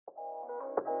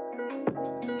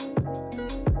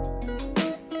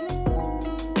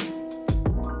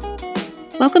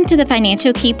Welcome to the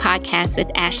Financial Key Podcast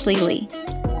with Ashley Lee.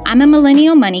 I'm a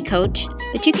millennial money coach,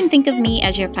 but you can think of me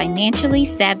as your financially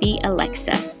savvy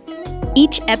Alexa.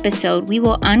 Each episode, we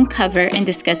will uncover and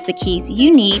discuss the keys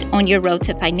you need on your road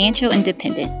to financial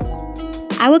independence.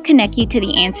 I will connect you to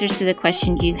the answers to the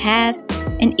questions you have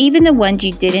and even the ones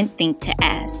you didn't think to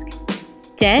ask.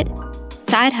 Debt,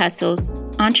 side hustles,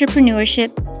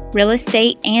 entrepreneurship, real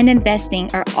estate, and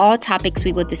investing are all topics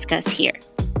we will discuss here.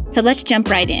 So let's jump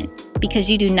right in,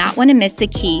 because you do not want to miss the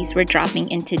keys we're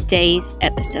dropping in today's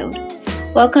episode.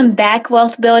 Welcome back,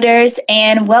 Wealth Builders,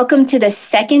 and welcome to the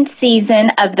second season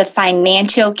of the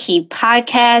Financial Key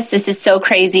Podcast. This is so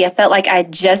crazy. I felt like I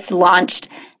just launched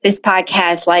this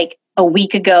podcast like a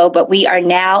week ago, but we are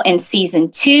now in season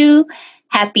 2.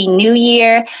 Happy New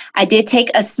Year. I did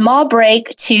take a small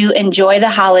break to enjoy the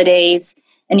holidays,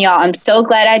 and y'all, I'm so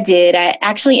glad I did. I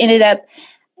actually ended up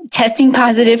testing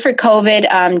positive for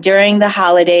COVID during the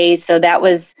holidays. So that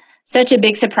was such a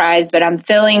big surprise, but I'm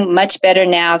feeling much better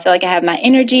now. I feel like I have my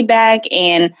energy back,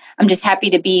 and I'm just happy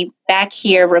to be back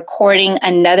here recording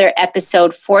another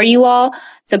episode for you all.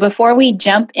 So before we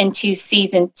jump into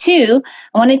season 2,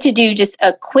 I wanted to do just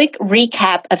a quick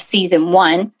recap of season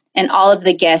 1 and all of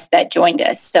the guests that joined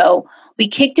us. So we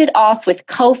kicked it off with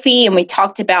Kofi, and we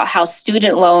talked about how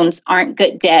student loans aren't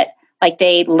good debt like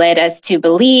they led us to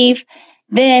believe.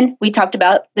 Then we talked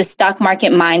about the stock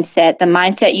market mindset, the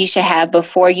mindset you should have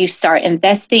before you start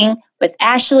investing with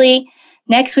Ashley.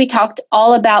 Next, we talked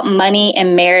all about money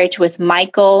and marriage with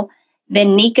Michael.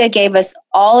 Then Nika gave us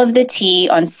all of the tea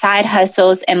on side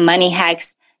hustles and money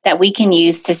hacks that we can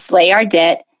use to slay our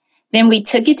debt. Then we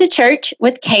took it to church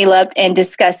with Caleb and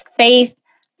discussed faith,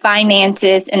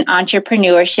 finances, and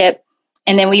entrepreneurship.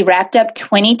 And then we wrapped up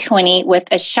 2020 with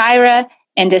Ashira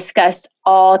and discussed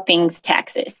all things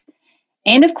taxes.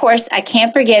 And of course, I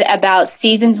can't forget about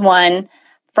seasons 1,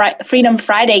 Freedom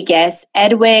Friday guests,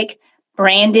 Edwig,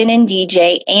 Brandon and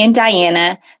DJ, and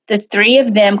Diana. The 3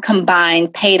 of them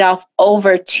combined paid off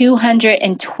over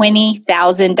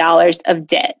 $220,000 of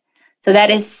debt. So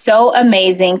that is so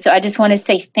amazing. So I just want to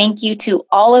say thank you to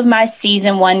all of my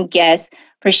season 1 guests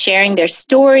for sharing their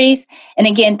stories. And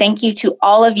again, thank you to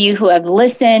all of you who have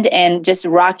listened and just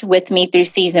rocked with me through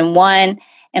season 1.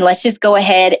 And let's just go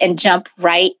ahead and jump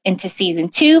right into season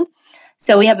 2.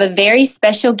 So we have a very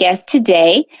special guest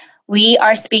today. We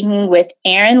are speaking with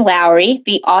Erin Lowry,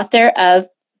 the author of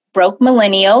Broke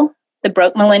Millennial, the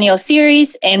Broke Millennial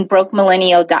series, and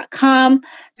BrokeMillennial.com.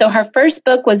 So her first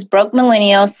book was Broke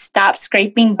Millennial, Stop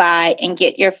Scraping By and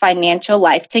Get Your Financial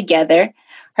Life Together.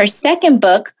 Her second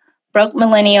book, Broke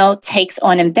Millennial, takes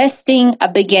on investing, a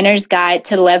beginner's guide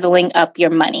to leveling up your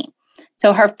money.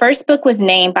 So her first book was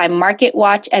named by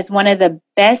MarketWatch as one of the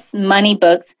best money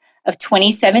books of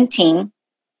 2017.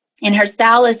 And her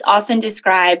style is often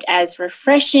described as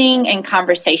refreshing and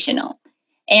conversational.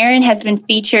 Erin has been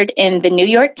featured in the New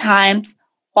York Times,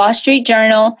 Wall Street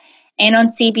Journal, and on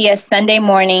CBS Sunday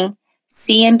Morning,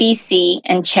 CNBC,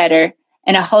 and Cheddar,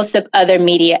 and a host of other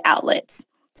media outlets.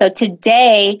 So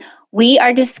today, we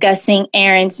are discussing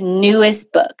Erin's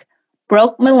newest book,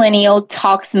 Broke Millennial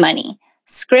Talks Money: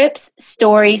 Scripts,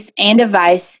 Stories, and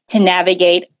Advice to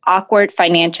Navigate Awkward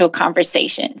Financial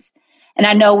Conversations. And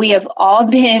I know we have all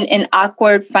been in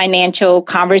awkward financial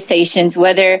conversations,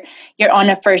 whether you're on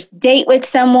a first date with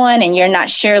someone and you're not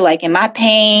sure, like, am I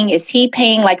paying? Is he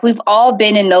paying? Like, we've all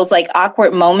been in those like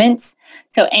awkward moments.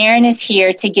 So Erin is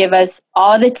here to give us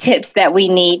all the tips that we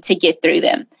need to get through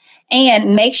them.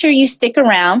 And make sure you stick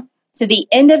around to the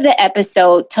end of the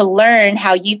episode to learn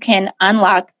how you can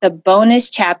unlock the bonus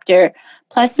chapter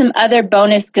plus some other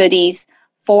bonus goodies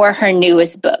for her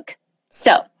newest book.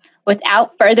 So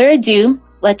without further ado,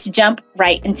 let's jump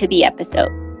right into the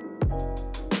episode.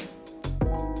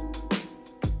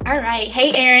 All right.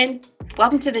 Hey, Erin.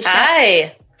 Welcome to the show.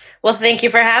 Hi. Well, thank you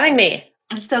for having me.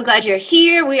 I'm so glad you're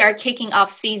here. We are kicking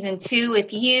off season 2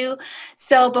 with you.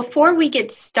 So before we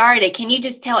get started, can you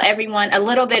just tell everyone a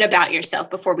little bit about yourself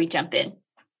before we jump in?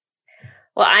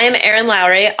 Well, I am Erin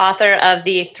Lowry, author of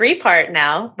the 3-part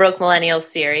now Broke Millennial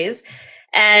series.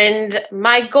 And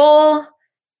my goal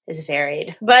is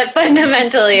varied, but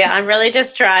fundamentally, I'm really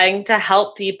just trying to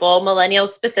help people, millennials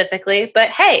specifically, but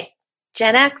hey,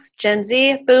 Gen X, Gen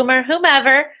Z, Boomer,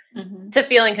 whomever, to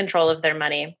feel in control of their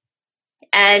money.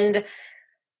 And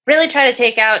really try to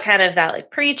take out kind of that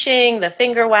like preaching, the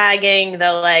finger wagging,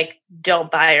 the like, don't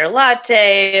buy your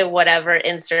latte, whatever,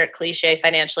 insert cliche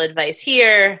financial advice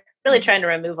here. Really trying to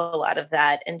remove a lot of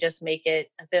that and just make it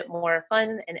a bit more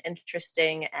fun and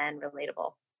interesting and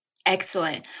relatable.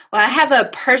 Excellent. Well, I have a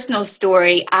personal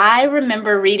story. I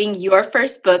remember reading your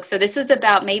first book. So this was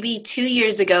about maybe 2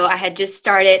 years ago. I had just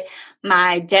started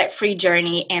my debt-free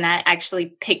journey and I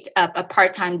actually picked up a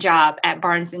part-time job at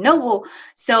Barnes and Noble.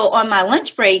 So on my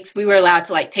lunch breaks, we were allowed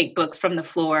to like take books from the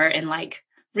floor and like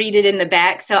read it in the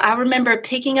back. So I remember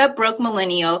picking up Broke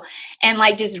Millennial and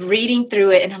like just reading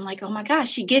through it. And I'm like, oh my gosh,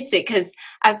 she gets it. Because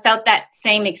I felt that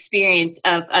same experience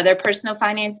of other personal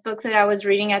finance books that I was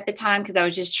reading at the time, because I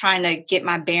was just trying to get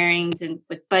my bearings and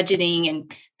with budgeting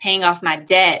and paying off my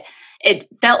debt. It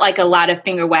felt like a lot of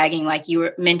finger wagging, like you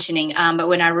were mentioning. But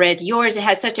when I read yours, it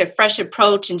has such a fresh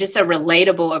approach and just a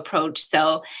relatable approach.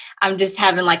 So I'm just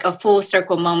having like a full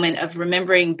circle moment of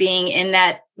remembering being in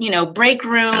that, break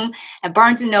room at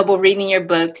Barnes and Noble reading your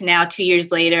book to now 2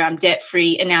 years later, I'm debt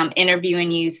free and now I'm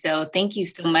interviewing you. So thank you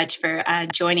so much for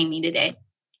joining me today.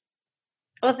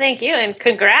 Well, thank you. And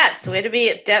congrats. Way to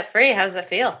be debt free. How does it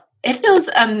feel? It feels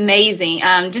amazing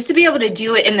just to be able to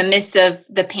do it in the midst of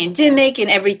the pandemic and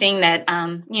everything that,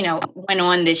 went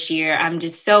on this year. I'm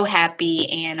just so happy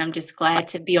and I'm just glad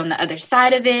to be on the other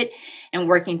side of it and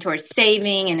working towards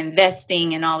saving and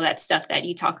investing and all that stuff that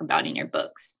you talk about in your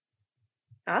books.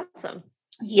 Awesome.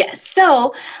 Yes.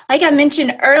 So, like I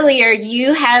mentioned earlier,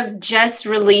 you have just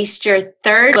released your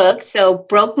third book. So,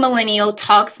 Broke Millennial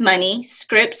Talks Money,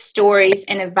 Scripts, Stories,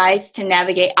 and Advice to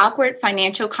Navigate Awkward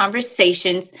Financial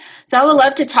Conversations. So, I would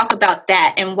love to talk about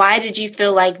that. And why did you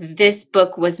feel like this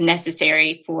book was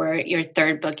necessary for your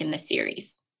third book in the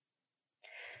series?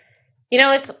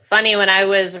 It's funny, when I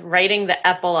was writing the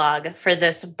epilogue for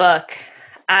this book,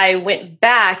 I went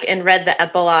back and read the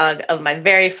epilogue of my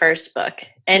very first book.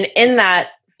 And in that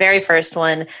very first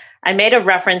one, I made a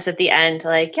reference at the end,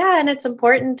 like, yeah, and it's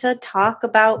important to talk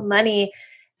about money.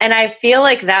 And I feel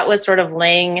like that was sort of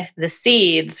laying the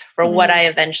seeds for what I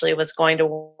eventually was going to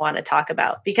want to talk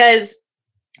about. Because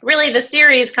really the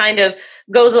series kind of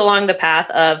goes along the path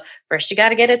of first you got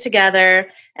to get it together.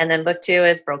 And then book 2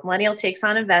 is Broke Millennial Takes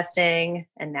on Investing.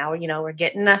 And now, we're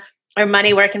getting our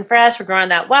money working for us. We're growing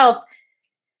that wealth.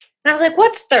 And I was like,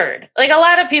 what's third? Like, a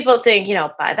lot of people think,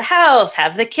 buy the house,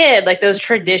 have the kid, like those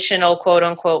traditional quote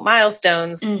unquote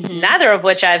milestones, neither of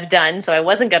which I've done. So I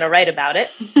wasn't going to write about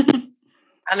it.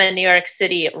 I'm a New York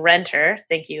City renter.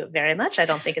 Thank you very much. I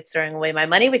don't think it's throwing away my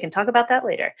money. We can talk about that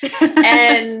later.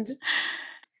 And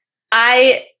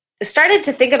I started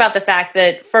to think about the fact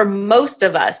that for most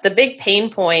of us, the big pain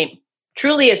point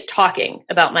truly is talking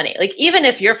about money. Like, even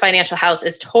if your financial house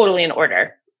is totally in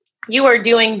order, you are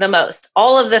doing the most,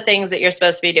 all of the things that you're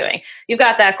supposed to be doing. You've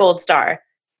got that gold star.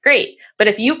 Great. But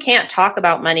if you can't talk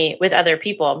about money with other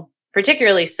people,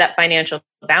 particularly set financial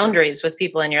boundaries with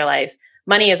people in your life,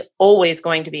 money is always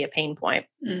going to be a pain point.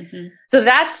 So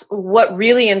that's what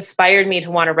really inspired me to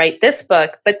want to write this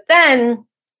book. But then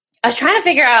I was trying to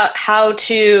figure out how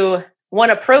to,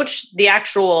 one, approach the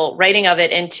actual writing of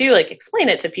it, and two, like, explain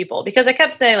it to people, because I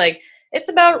kept saying, like, it's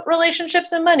about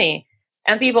relationships and money.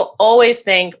 And people always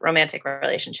think romantic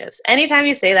relationships. Anytime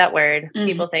you say that word,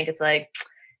 people think it's like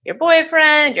your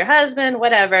boyfriend, your husband,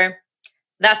 whatever.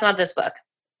 That's not this book.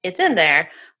 It's in there,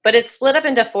 but it's split up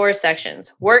into 4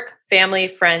 sections: work, family,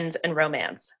 friends, and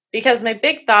romance. Because my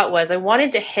big thought was I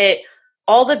wanted to hit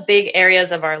all the big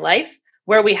areas of our life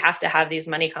where we have to have these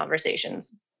money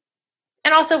conversations.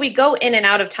 And also, we go in and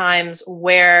out of times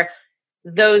where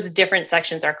those different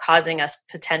sections are causing us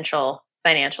potential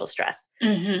financial stress.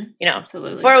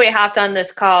 Absolutely. Before we hopped on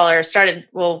this call or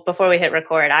before we hit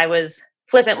record, I was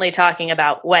flippantly talking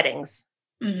about weddings,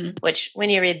 which,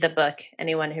 when you read the book,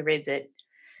 anyone who reads it,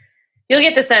 you'll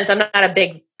get the sense I'm not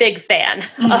a big fan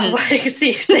of wedding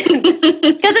season,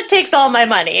 because it takes all my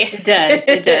money.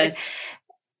 It does.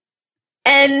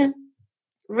 And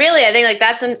really, I think like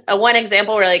that's a one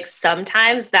example where, like,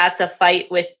 sometimes that's a fight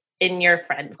in your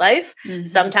friend life.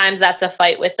 Sometimes that's a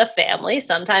fight with the family.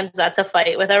 Sometimes that's a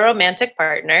fight with a romantic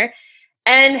partner.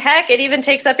 And heck, it even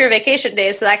takes up your vacation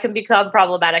days, so that can become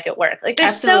problematic at work. Like,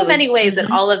 there's so many ways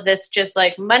that all of this, just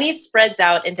like, money spreads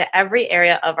out into every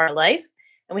area of our life.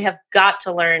 And we have got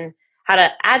to learn how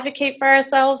to advocate for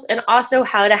ourselves, and also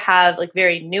how to have, like,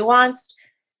 very nuanced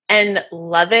and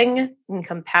loving and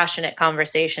compassionate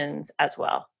conversations as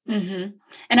well. And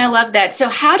I love that. So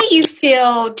how do you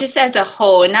feel, just as a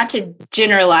whole, and not to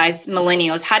generalize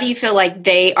millennials, how do you feel like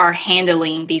they are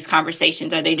handling these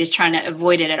conversations? Are they just trying to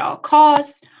avoid it at all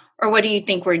costs? Or what do you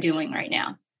think we're doing right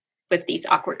now with these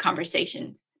awkward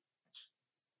conversations?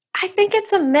 I think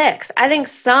it's a mix. I think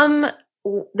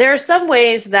there are some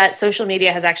ways that social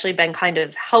media has actually been kind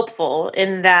of helpful,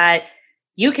 in that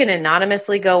you can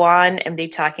anonymously go on and be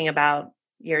talking about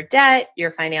your debt,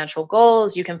 your financial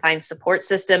goals. You can find support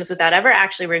systems without ever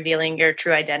actually revealing your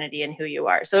true identity and who you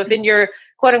are. So if in your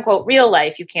quote unquote real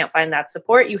life, you can't find that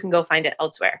support, you can go find it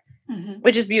elsewhere,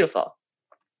 which is beautiful.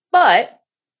 But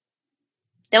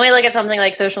then we look at something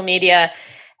like social media,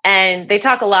 and they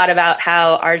talk a lot about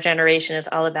how our generation is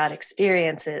all about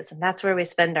experiences, and that's where we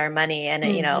spend our money. And,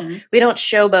 you know, we don't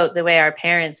showboat the way our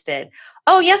parents did.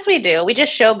 Oh, yes, we do. We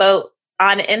just showboat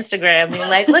on Instagram, being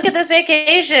like, look at this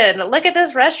vacation, look at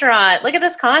this restaurant, look at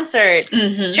this concert.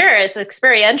 Sure, it's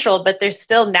experiential, but there's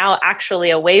still now actually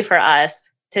a way for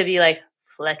us to be like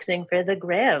flexing for the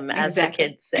gram, as the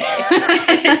kids say.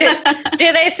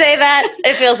 Do they say that?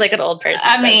 It feels like an old person.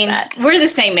 I mean, we're the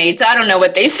same age, so I don't know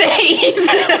what they say.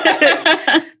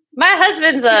 My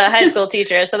husband's a high school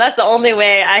teacher, so that's the only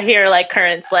way I hear like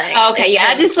current slang. Okay, yeah,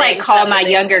 I just like call my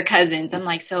younger cousins. I'm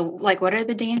like, so like, what are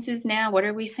the dances now? What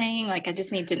are we saying? Like, I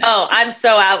just need to know. Oh, I'm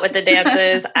so out with the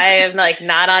dances. I am like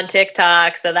not on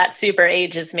TikTok, so that super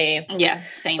ages me. Yeah,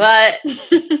 same. But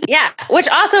yeah, which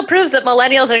also proves that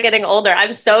millennials are getting older.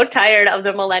 I'm so tired of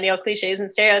the millennial cliches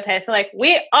and stereotypes. I'm like,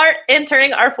 we are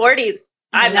entering our 40s.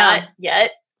 I'm not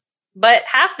yet, but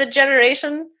half the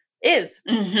generation is.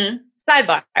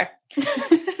 Sidebar.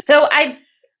 So I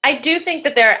do think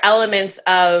that there are elements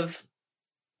of,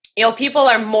 you know, people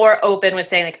are more open with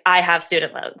saying like, I have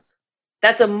student loans.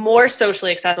 That's a more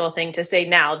socially acceptable thing to say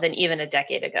now than even a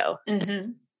decade ago.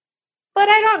 But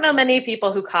I don't know many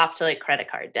people who cop to like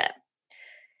credit card debt.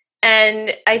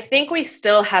 And I think we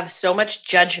still have so much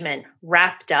judgment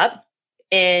wrapped up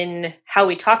in how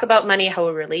we talk about money, how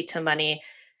we relate to money.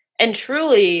 And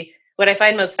truly, what I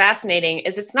find most fascinating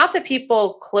is it's not the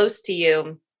people close to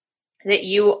you that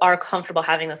you are comfortable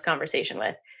having this conversation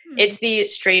with. It's the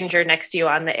stranger next to you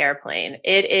on the airplane.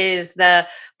 It is the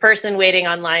person waiting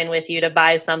online with you to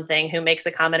buy something who makes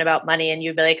a comment about money, and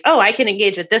you'd be like, oh, I can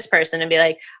engage with this person and be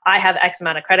like, I have X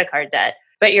amount of credit card debt.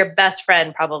 But your best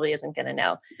friend probably isn't going to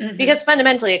know. Because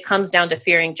fundamentally, it comes down to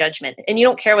fearing judgment. And you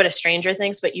don't care what a stranger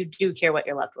thinks, but you do care what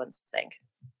your loved ones think.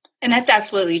 And that's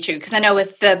absolutely true. Because I know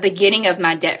with the beginning of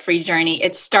my debt-free journey,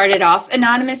 it started off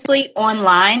anonymously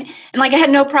online. And like, I had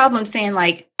no problem saying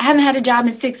like, I haven't had a job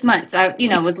in 6 months. I,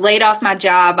 was laid off my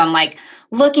job. I'm like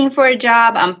looking for a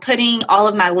job. I'm putting all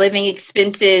of my living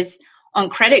expenses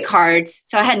on credit cards.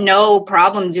 So I had no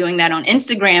problem doing that on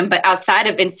Instagram. But outside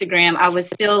of Instagram, I was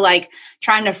still like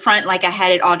trying to front like I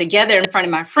had it all together in front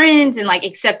of my friends and like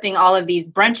accepting all of these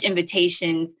brunch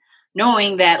invitations,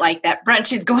 knowing that like that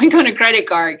brunch is going on a credit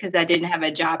card because I didn't have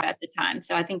a job at the time.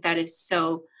 So I think that is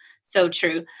so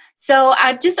true. So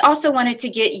I just also wanted to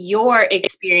get your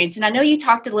experience. And I know you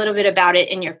talked a little bit about it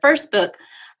in your first book,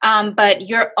 but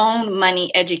your own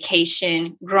money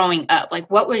education growing up.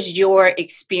 Like, what was your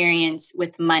experience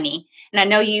with money? And I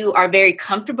know you are very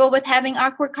comfortable with having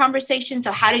awkward conversations.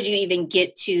 So how did you even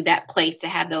get to that place to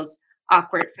have those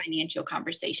awkward financial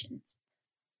conversations?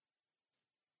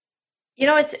 You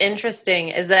know, what's interesting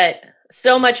is that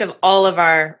so much of all of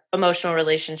our emotional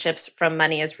relationships from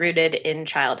money is rooted in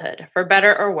childhood, for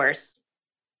better or worse.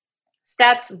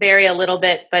 Stats vary a little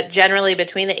bit, but generally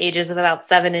between the ages of about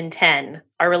 7 and 10,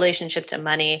 our relationship to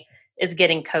money is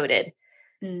getting coded,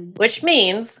 which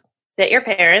means that your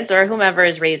parents or whomever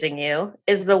is raising you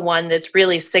is the one that's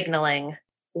really signaling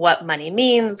what money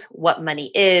means, what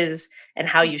money is, and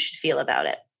how you should feel about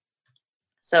it.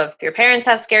 So if your parents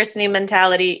have scarcity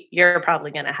mentality, you're probably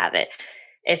going to have it.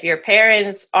 If your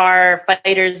parents are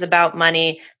fighters about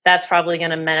money, that's probably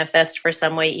going to manifest for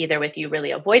some way, either with you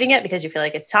really avoiding it because you feel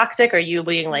like it's toxic, or you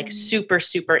being like super,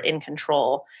 super in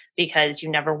control because you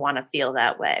never want to feel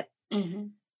that way.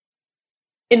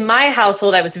 In my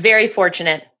household, I was very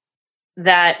fortunate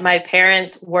that my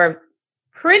parents were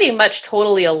pretty much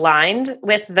totally aligned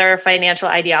with their financial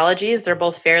ideologies. They're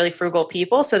both fairly frugal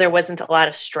people, so there wasn't a lot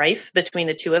of strife between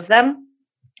the two of them,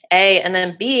 A. And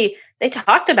then B, they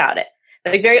talked about it.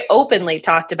 They very openly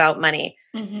talked about money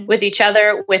with each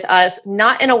other, with us,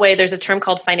 not in a way, there's a term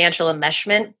called financial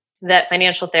enmeshment that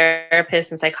financial therapists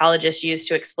and psychologists use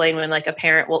to explain when like a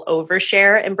parent will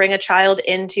overshare and bring a child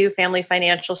into family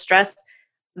financial stress.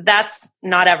 That's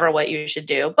not ever what you should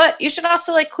do, but you should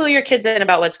also like clue your kids in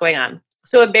about what's going on.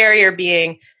 So a barrier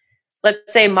being,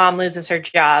 let's say mom loses her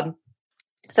job.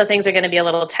 So things are going to be a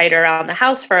little tighter around the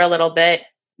house for a little bit.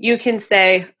 You can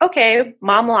say, okay,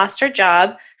 mom lost her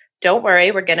job. Don't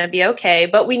worry, we're going to be okay.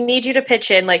 But we need you to pitch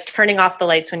in, like turning off the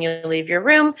lights when you leave your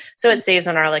room so it saves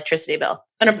on our electricity bill.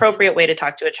 An appropriate way to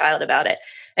talk to a child about it.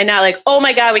 And not like, oh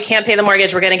my God, we can't pay the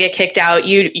mortgage. We're going to get kicked out.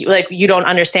 You don't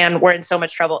understand. We're in so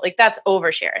much trouble. Like that's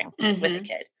oversharing with a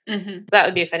kid. That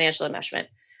would be a financial enmeshment.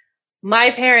 My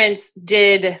parents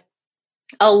did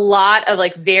a lot of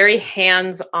like very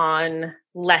hands-on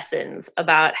lessons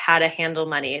about how to handle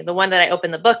money. The one that I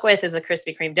opened the book with is a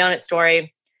Krispy Kreme donut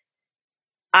story.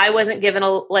 I wasn't given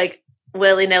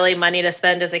willy-nilly money to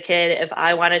spend as a kid. If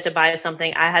I wanted to buy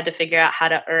something, I had to figure out how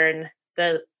to earn.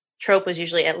 The trope was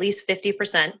usually at least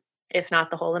 50%, if not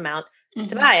the whole amount,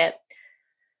 to buy it.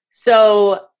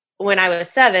 So when I was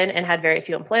 7 and had very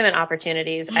few employment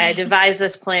opportunities, I devised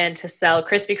this plan to sell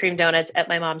Krispy Kreme donuts at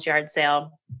my mom's yard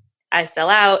sale. I sell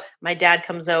out. My dad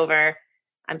comes over.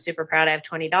 I'm super proud. I have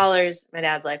 $20. My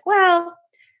dad's like, well,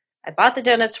 I bought the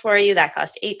donuts for you. That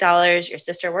cost $8. Your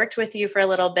sister worked with you for a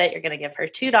little bit. You're going to give her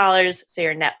 $2. So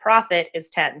your net profit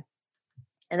is $10.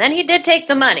 And then he did take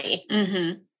the money.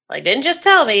 Like, didn't just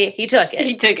tell me, he took it.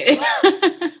 He took it.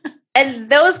 And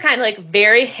those kind of like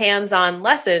very hands-on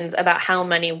lessons about how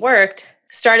money worked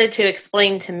started to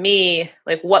explain to me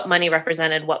like what money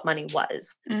represented, what money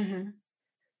was. And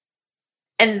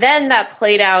then that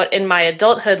played out in my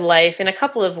adulthood life in a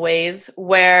couple of ways,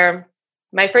 where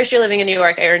my first year living in New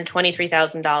York, I earned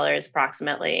 $23,000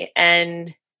 approximately.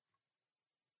 And,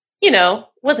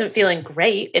 wasn't feeling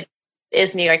great. It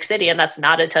is New York City and that's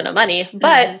not a ton of money,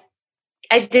 but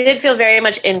I did feel very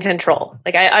much in control.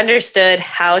 Like I understood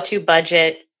how to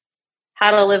budget,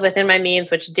 how to live within my means,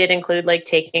 which did include like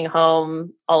taking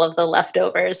home all of the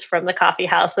leftovers from the coffee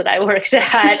house that I worked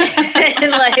at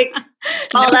and like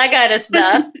all that kind of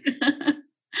stuff.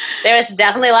 There was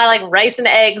definitely a lot of like rice and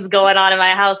eggs going on in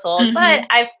my household, but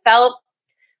I felt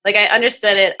like I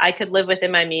understood it. I could live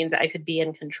within my means. I could be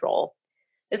in control,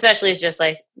 especially as just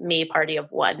like me, party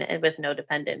of one and with no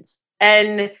dependents.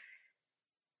 And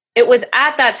it was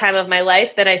at that time of my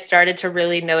life that I started to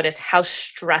really notice how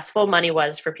stressful money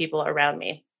was for people around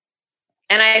me.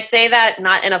 And I say that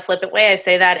not in a flippant way. I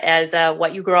say that as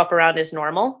what you grow up around is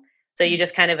normal. So you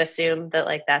just kind of assume that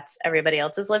like that's everybody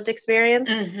else's lived experience.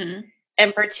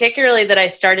 And particularly that I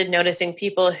started noticing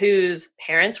people whose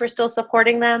parents were still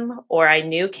supporting them or I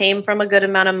knew came from a good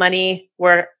amount of money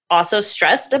were also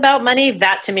stressed about money.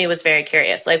 That to me was very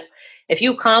curious. Like if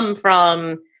you come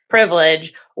from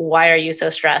privilege, why are you so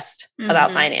stressed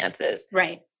about finances?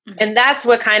 Right. And that's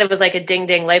what kind of was like a ding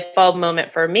ding light bulb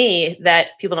moment for me,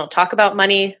 that people don't talk about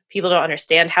money, people don't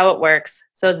understand how it works,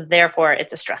 so therefore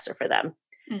it's a stressor for them.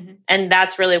 And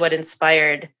that's really what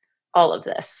inspired all of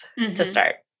this to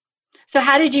start. So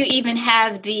how did you even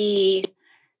have the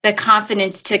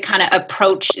confidence to kind of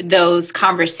approach those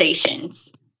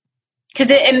conversations? Because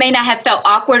it may not have felt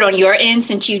awkward on your end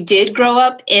since you did grow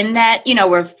up in that,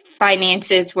 where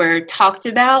finances were talked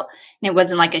about and it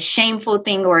wasn't like a shameful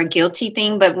thing or a guilty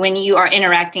thing. But when you are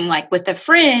interacting like with a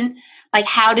friend, like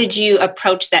how did you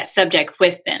approach that subject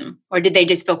with them? Or did they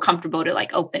just feel comfortable to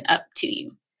like open up to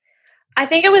you? I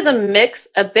think it was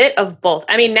a bit of both.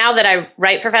 I mean, now that I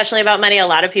write professionally about money, a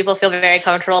lot of people feel very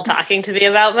comfortable talking to me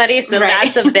about money. So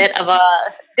that's a bit of a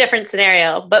different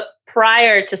scenario. But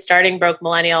prior to starting Broke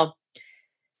Millennial,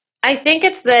 I think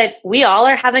it's that we all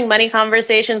are having money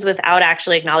conversations without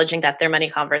actually acknowledging that they're money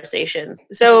conversations.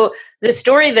 So the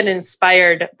story that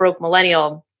inspired Broke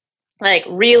Millennial, like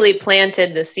really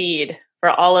planted the seed for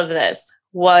all of this,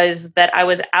 was that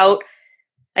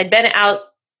I'd been out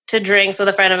to drinks with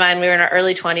a friend of mine. We were in our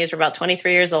early 20s. We're about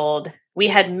 23 years old. We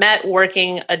had met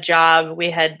working a job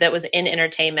that was in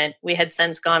entertainment. We had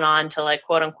since gone on to like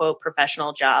quote unquote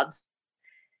professional jobs.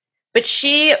 But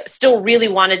she still really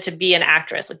wanted to be an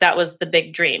actress. Like that was the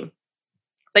big dream.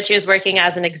 But she was working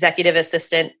as an executive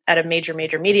assistant at a major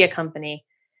media company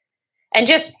and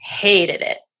just hated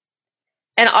it.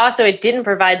 And also it didn't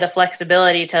provide the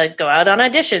flexibility to go out on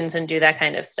auditions and do that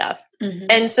kind of stuff.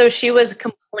 And so she was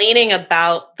complaining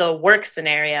about the work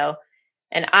scenario.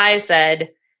 And I said,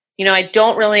 I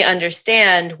don't really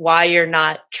understand why you're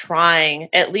not trying,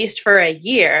 at least for a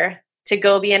year, to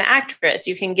go be an actress.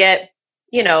 You can get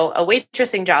a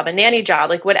waitressing job, a nanny job,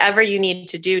 like whatever you need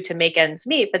to do to make ends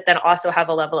meet, but then also have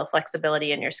a level of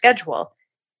flexibility in your schedule.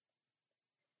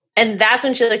 And that's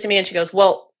when she looked at me and she goes,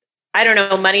 well, I don't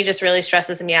know, money just really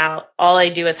stresses me out. All I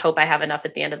do is hope I have enough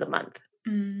at the end of the month.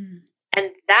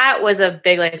 And that was a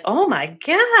big like, oh my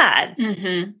God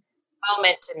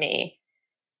moment to me.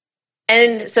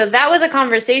 And so that was a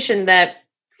conversation that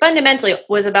fundamentally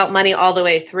was about money all the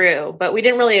way through, but we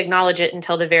didn't really acknowledge it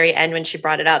until the very end when she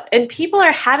brought it up. And people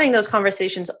are having those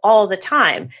conversations all the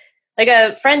time. Like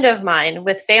a friend of mine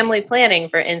with family planning,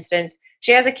 for instance,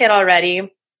 she has a kid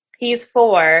already. He's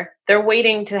 4. They're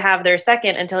waiting to have their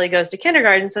second until he goes to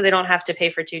kindergarten so they don't have to pay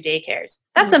for 2 daycares.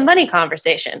 That's a money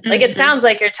conversation. Like it sounds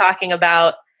like you're talking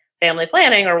about family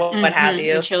planning or what have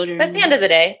you. Children. But at the end of the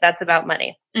day, that's about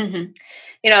money.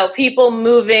 People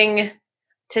moving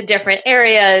to different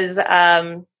areas.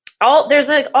 there's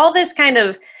like all this kind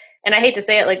of, and I hate to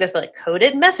say it like this, but like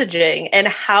coded messaging and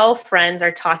how friends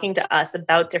are talking to us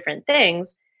about different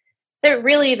things, that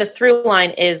really the through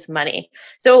line is money.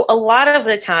 So a lot of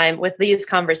the time with these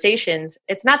conversations,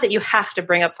 it's not that you have to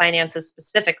bring up finances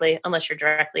specifically unless you're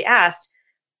directly asked.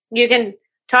 You can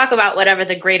talk about whatever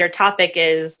the greater topic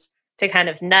is to kind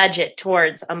of nudge it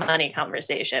towards a money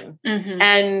conversation. Mm-hmm.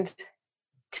 And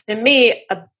to me,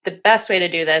 the best way to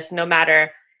do this, no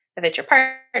matter if it's your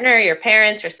partner, your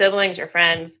parents, your siblings, your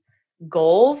friends,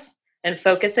 goals and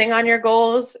focusing on your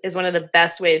goals is one of the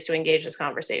best ways to engage this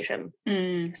conversation.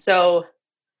 So,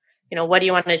 what do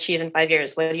you want to achieve in 5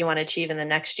 years? What do you want to achieve in the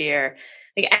next year?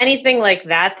 Like anything like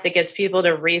that gets people to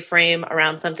reframe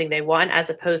around something they want, as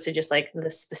opposed to just like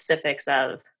the specifics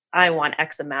of, I want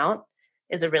X amount,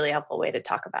 is a really helpful way to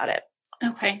talk about it.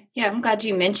 Okay. Yeah, I'm glad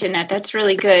you mentioned that. That's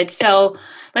really good. So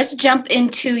let's jump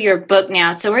into your book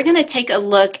now. So we're going to take a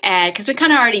look at, because we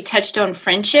kind of already touched on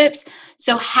friendships.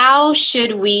 So how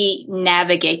should we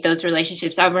navigate those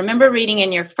relationships? I remember reading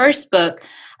in your first book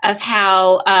of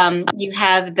how you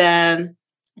have I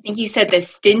think you said the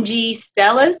stingy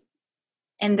Stellas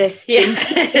and the stingy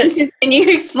Stellas. Can you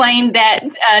explain that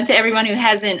to everyone who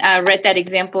hasn't read that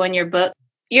example in your book?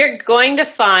 You're going to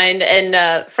find,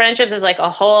 and friendships is like a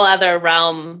whole other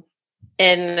realm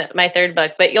in my third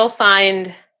book, but you'll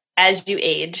find as you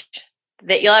age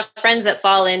that you'll have friends that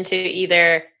fall into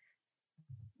either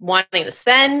wanting to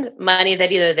spend money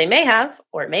that either they may have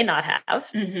or may not have.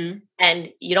 Mm-hmm. And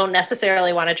you don't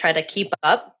necessarily want to try to keep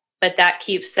up, but that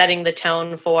keeps setting the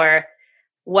tone for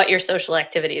what your social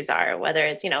activities are, whether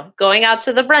it's, going out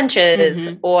to the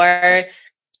brunches or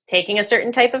taking a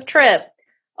certain type of trip.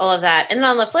 All of that. And then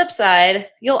on the flip side,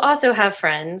 you'll also have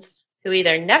friends who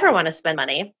either never want to spend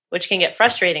money, which can get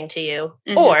frustrating to you,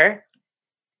 or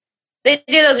they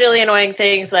do those really annoying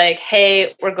things like,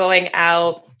 hey, we're going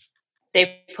out.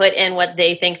 They put in what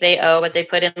they think they owe, but they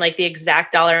put in like the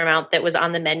exact dollar amount that was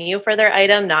on the menu for their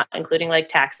item, not including like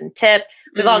tax and tip.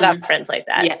 We've all got friends like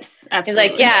that. Yes, absolutely.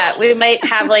 He's like, yeah, we might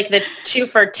have like the 2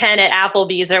 for $10 at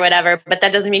Applebee's or whatever, but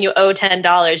that doesn't mean you owe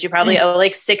 $10. You probably owe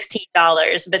like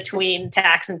 $16 between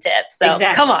tax and tip. So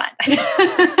Come on.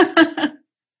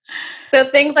 So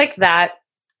things like that,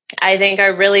 I think,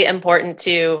 are really important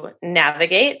to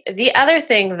navigate. The other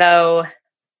thing, though,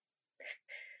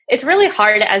 it's really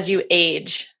hard as you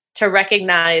age to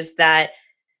recognize that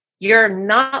you're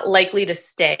not likely to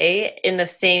stay in the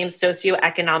same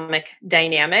socioeconomic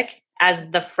dynamic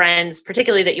as the friends,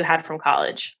 particularly that you had from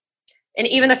college, and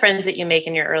even the friends that you make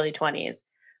in your early 20s.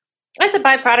 That's a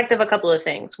byproduct of a couple of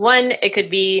things. One, it could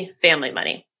be family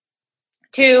money.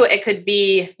 Two, it could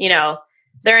be,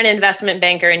 they're an investment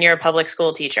banker and you're a public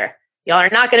school teacher. Y'all are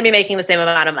not going to be making the same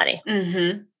amount of money.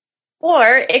 Mm-hmm.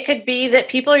 Or it could be that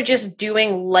people are just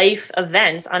doing life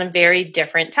events on very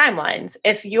different timelines.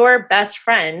 If your best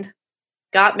friend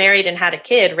got married and had a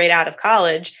kid right out of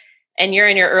college, and you're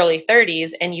in your early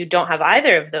 30s and you don't have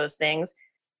either of those things,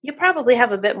 you probably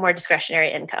have a bit more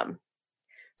discretionary income.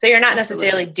 So you're not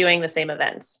necessarily doing the same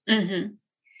events. Mm-hmm.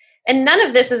 And none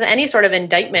of this is any sort of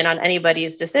indictment on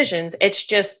anybody's decisions. It's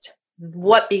just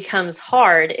what becomes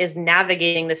hard is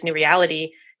navigating this new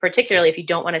reality, particularly if you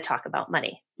don't want to talk about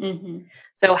money. Mm-hmm.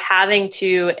 So having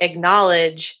to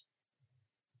acknowledge,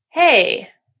 hey,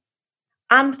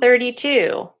 I'm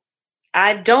 32.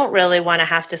 I don't really want to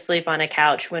have to sleep on a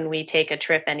couch when we take a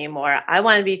trip anymore. I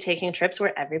want to be taking trips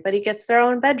where everybody gets their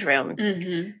own bedroom.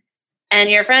 Mm-hmm. And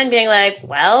your friend being like,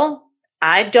 well,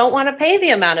 I don't want to pay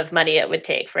the amount of money it would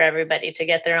take for everybody to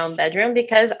get their own bedroom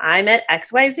because I'm at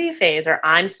XYZ phase, or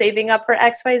I'm saving up for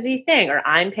XYZ thing, or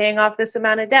I'm paying off this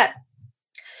amount of debt.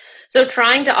 So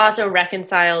trying to also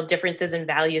reconcile differences in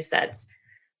value sets.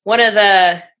 One of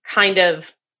the kind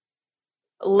of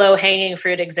low-hanging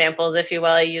fruit examples, if you will,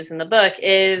 I use in the book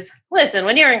is, listen,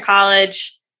 when you're in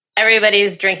college,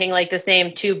 everybody's drinking like the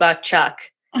same $2 Chuck,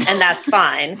 and that's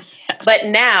fine. Yeah. But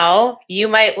now you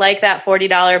might like that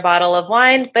 $40 bottle of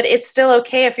wine, but it's still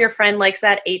okay if your friend likes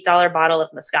that $8 bottle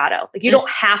of Moscato. Like, you don't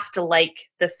have to like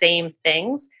the same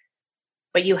things,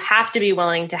 but you have to be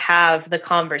willing to have the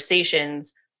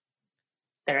conversations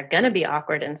that are going to be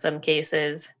awkward in some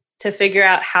cases to figure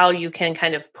out how you can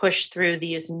kind of push through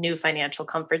these new financial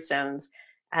comfort zones,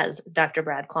 as Dr.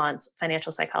 Brad Klontz,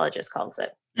 financial psychologist, calls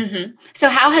it. Mm-hmm. So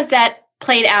how has that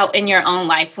played out in your own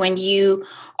life when you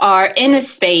are in a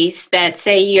space that,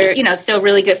 say, you're, still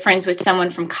really good friends with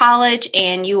someone from college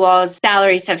and you all's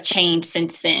salaries have changed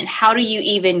since then? How do you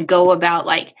even go about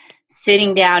like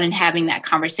sitting down and having that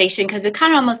conversation? Because it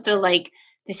kind of almost feel like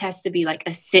this has to be like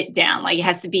a sit down, like it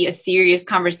has to be a serious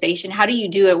conversation. How do you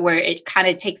do it where it kind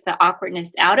of takes the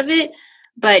awkwardness out of it,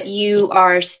 but you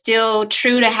are still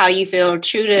true to how you feel,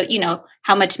 true to,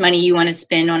 how much money you want to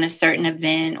spend on a certain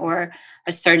event or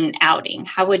a certain outing?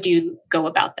 How would you go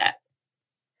about that?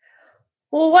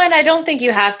 Well, one, I don't think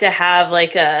you have to have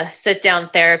like a sit down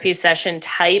therapy session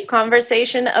type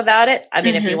conversation about it. I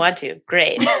mean, if you want to,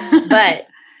 great. But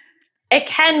it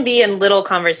can be in little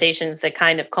conversations that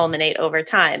kind of culminate over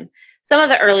time. Some of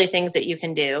the early things that you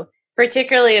can do,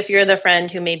 particularly if you're the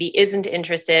friend who maybe isn't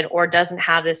interested or doesn't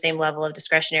have the same level of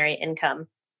discretionary income,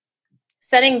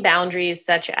 setting boundaries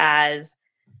such as,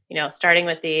 starting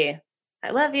with the,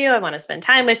 I love you, I want to spend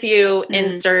time with you,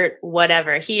 insert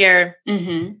whatever here.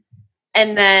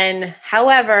 And then,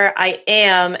 however, I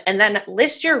am, and then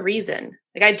list your reason.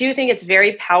 Like, I do think it's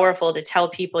very powerful to tell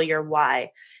people your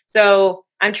why. So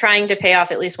I'm trying to pay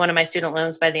off at least one of my student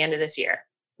loans by the end of this year.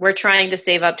 We're trying to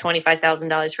save up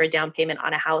 $25,000 for a down payment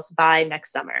on a house by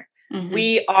next summer.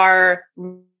 We are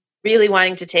really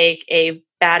wanting to take a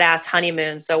badass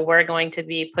honeymoon. So we're going to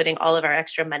be putting all of our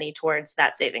extra money towards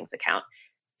that savings account.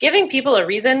 Giving people a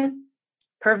reason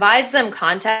provides them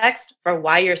context for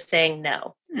why you're saying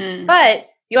no. But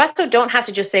you also don't have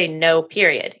to just say no,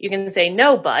 period. You can say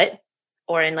no, but,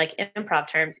 or in like improv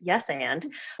terms, yes, and,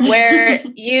 where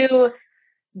you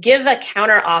give a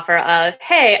counter offer of,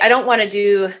 hey, I don't want to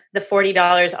do the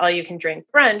 $40 all you can drink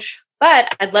brunch,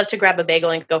 but I'd love to grab a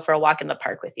bagel and go for a walk in the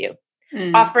park with you.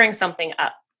 Offering something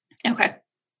up. Okay.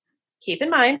 Keep in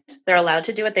mind, they're allowed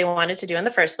to do what they wanted to do in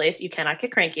the first place. You cannot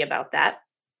get cranky about that.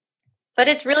 But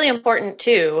it's really important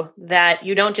too that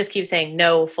you don't just keep saying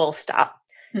no, full stop.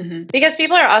 Because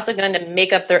people are also going to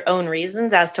make up their own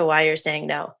reasons as to why you're saying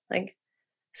no. Like,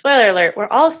 spoiler alert, we're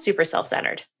all super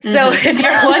self-centered. So if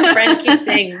your one friend keeps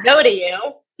saying no to you,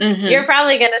 you're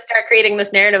probably going to start creating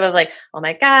this narrative of like, oh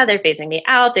my God, they're phasing me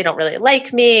out. They don't really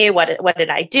like me. What did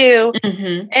I do?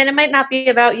 And it might not be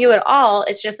about you at all.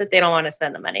 It's just that they don't want to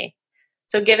spend the money.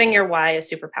 So giving your why is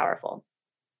super powerful.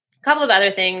 A couple of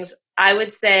other things. I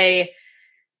would say,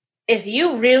 if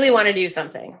you really want to do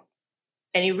something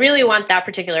and you really want that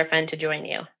particular friend to join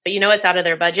you, but it's out of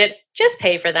their budget, just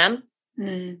pay for them.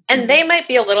 And they might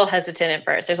be a little hesitant at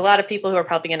first. There's a lot of people who are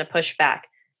probably going to push back.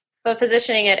 But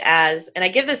positioning it as, and I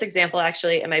give this example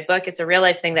actually in my book, it's a real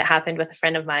life thing that happened with a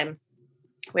friend of mine.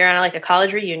 We were on like a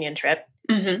college reunion trip.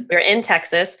 We were in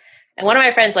Texas. And one of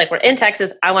my friends, like, we're in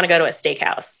Texas. I want to go to a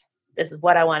steakhouse. This is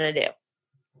what I want to do.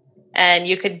 And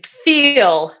you could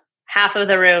feel half of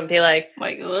the room be like,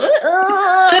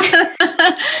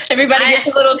 everybody gets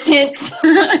a little tense.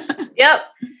 Yep.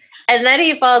 And then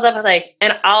he follows up with like,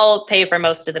 and I'll pay for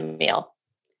most of the meal.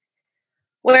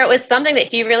 Where it was something that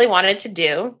he really wanted to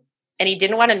do, and he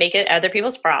didn't want to make it other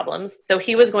people's problems. So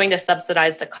he was going to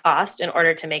subsidize the cost in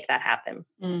order to make that happen.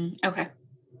 Okay.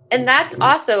 And that's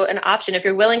also an option. If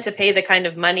you're willing to pay the kind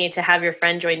of money to have your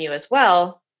friend join you as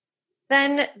well,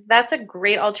 then that's a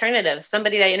great alternative.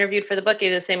 Somebody that I interviewed for the book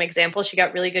gave the same example. She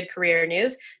got really good career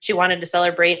news. She wanted to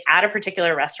celebrate at a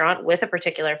particular restaurant with a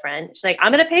particular friend. She's like,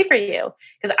 I'm going to pay for you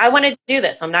because I want to do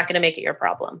this. So I'm not going to make it your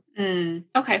problem.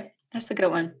 Okay. That's a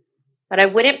good one. But I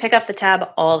wouldn't pick up the tab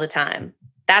all the time.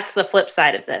 That's the flip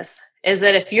side of this, is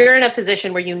that if you're in a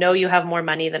position where you have more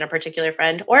money than a particular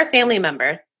friend or a family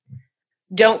member,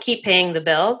 don't keep paying the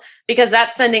bill, because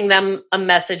that's sending them a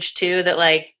message too that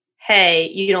like, hey,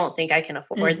 you don't think I can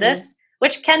afford this,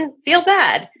 which can feel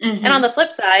bad. And on the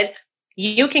flip side,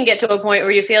 you can get to a point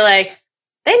where you feel like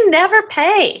they never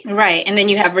pay. Right. And then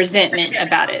you have resentment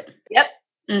about it. Yep.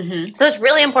 So it's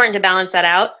really important to balance that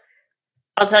out.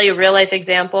 I'll tell you a real life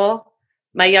example.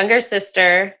 My younger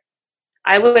sister,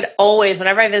 I would always,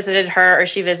 whenever I visited her or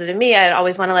she visited me, I'd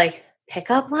always want to like pick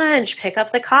up lunch, pick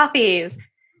up the coffees.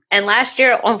 And last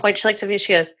year at one point, she looked at me,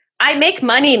 she goes, I make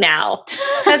money now.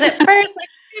 Because at first, like,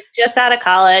 she's just out of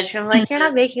college. I'm like, you're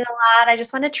not making a lot. I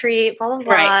just want a treat, blah, blah,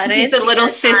 blah. Right. And she's the little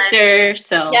sister.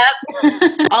 So,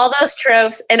 yep. All those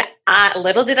tropes. And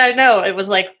little did I know, it was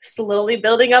like slowly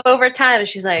building up over time. And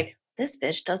she's like, this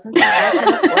bitch doesn't think I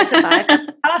can afford to buy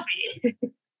coffee.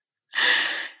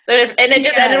 So, it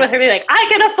just ended with her being like, I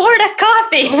can afford a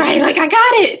coffee. Right. Like, I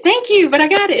got it. Thank you, but I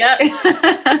got it.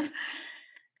 Yep.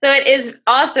 So it is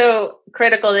also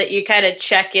critical that you kind of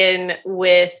check in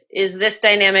with, is this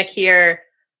dynamic here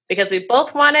because we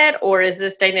both want it, or is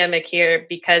this dynamic here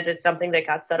because it's something that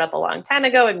got set up a long time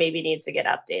ago and maybe needs to get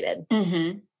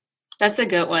updated? That's a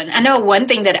good one. I know one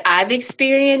thing that I've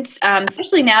experienced,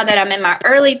 especially now that I'm in my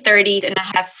early 30s and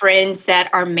I have friends that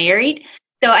are married.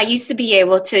 So I used to be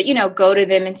able to, go to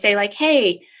them and say like,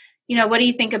 hey, what do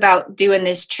you think about doing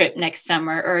this trip next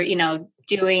summer, or,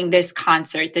 doing this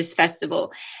concert, this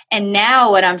festival? And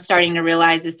now what I'm starting to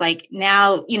realize is like,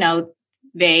 now,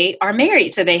 they are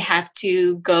married. So they have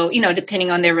to go,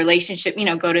 depending on their relationship,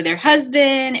 go to their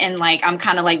husband. And like, I'm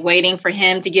kind of like waiting for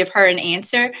him to give her an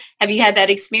answer. Have you had that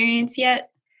experience yet?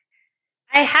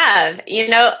 I have.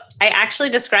 I actually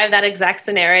described that exact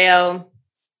scenario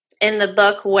in the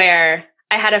book where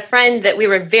I had a friend that we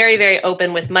were very, very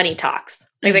open with money talks,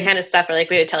 like the kind of stuff where like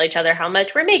we would tell each other how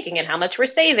much we're making and how much we're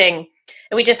saving.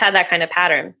 And we just had that kind of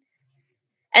pattern.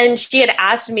 And she had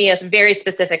asked me a very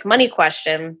specific money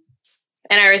question.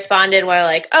 And I responded where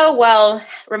like, oh, well,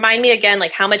 remind me again,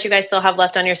 like how much you guys still have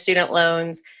left on your student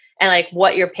loans and like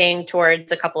what you're paying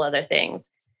towards a couple other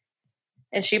things.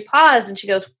 And she paused and she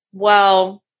goes,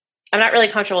 well, I'm not really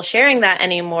comfortable sharing that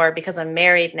anymore because I'm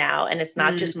married now and it's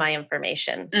not just my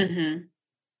information.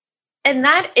 And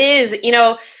that is,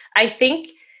 I think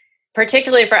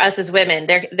particularly for us as women,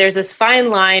 there's this fine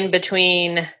line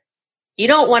between you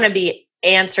don't want to be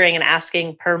answering and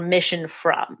asking permission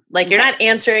from. Like you're not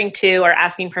answering to or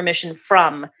asking permission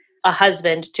from a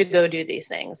husband to go do these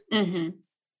things.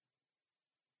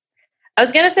 I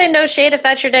was going to say no shade if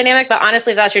that's your dynamic, but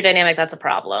honestly, if that's your dynamic, that's a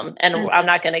problem. And I'm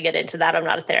not going to get into that. I'm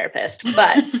not a therapist,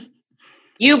 but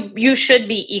you should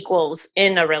be equals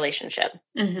in a relationship.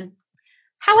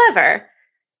 However,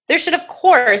 there should, of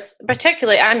course,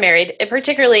 particularly I'm married,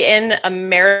 particularly in a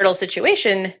marital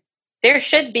situation, there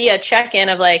should be a check-in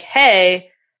of like, hey,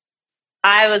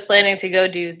 I was planning to go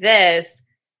do this.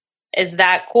 Is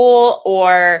that cool?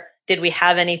 Or did we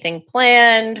have anything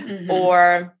planned?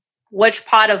 Or which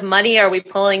pot of money are we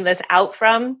pulling this out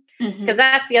from? Because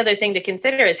that's the other thing to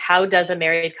consider is how does a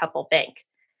married couple bank?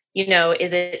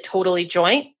 Is it totally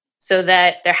joint so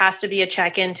that there has to be a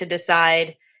check-in to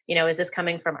decide, is this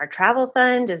coming from our travel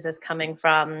fund? Is this coming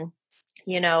from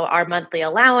our monthly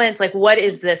allowance? Like, what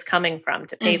is this coming from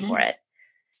to pay for it?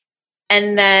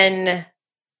 And then,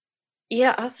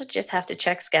 also just have to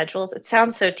check schedules. It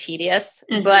sounds so tedious,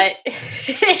 but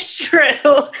it's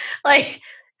true. Like,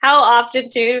 how often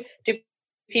do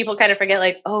people kind of forget,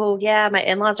 like, oh, yeah, my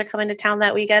in-laws are coming to town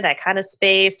that weekend. I kind of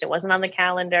spaced. It wasn't on the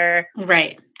calendar.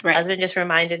 Right. Husband just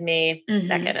reminded me,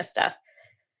 that kind of stuff.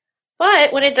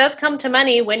 But when it does come to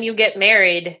money, when you get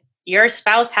married, your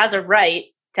spouse has a right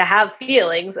to have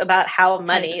feelings about how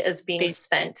money is being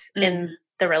spent in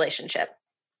the relationship.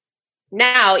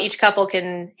 Now, each couple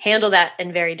can handle that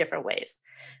in very different ways.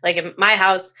 Like in my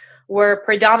house, we're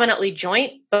predominantly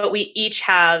joint, but we each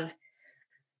have,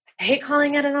 I hate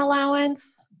calling it an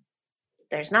allowance.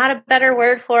 There's not a better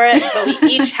word for it, but we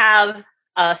each have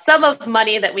a sum of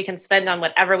money that we can spend on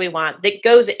whatever we want that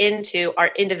goes into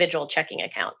our individual checking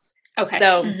accounts. Okay.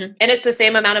 So, and it's the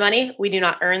same amount of money. We do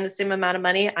not earn the same amount of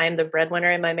money. I am the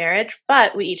breadwinner in my marriage,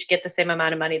 but we each get the same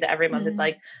amount of money that every month it's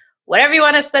like, whatever you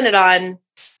want to spend it on,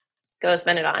 go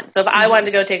spend it on. So if I wanted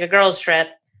to go take a girls trip,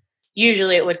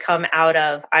 usually it would come out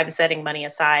of, I'm setting money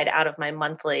aside out of my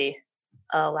monthly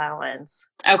allowance.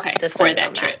 Okay. For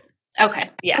that trip. Okay.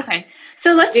 Yeah. Okay.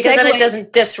 So because then it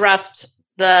doesn't disrupt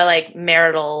the like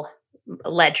marital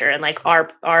ledger and like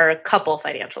our couple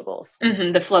financial goals.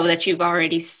 The flow that you've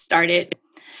already started.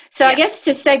 So I guess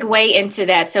to segue into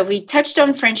that, so we touched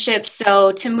on friendships.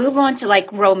 So to move on to like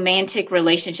romantic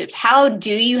relationships, how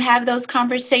do you have those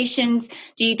conversations?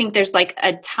 Do you think there's like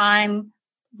a time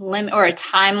limit or a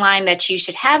timeline that you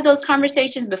should have those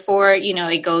conversations before,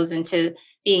 it goes into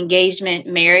the engagement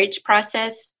marriage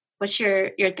process? What's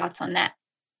your thoughts on that?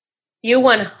 You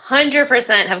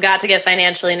 100% have got to get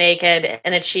financially naked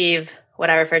and achieve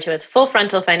what I refer to as full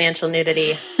frontal financial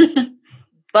nudity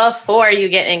before you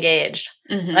get engaged.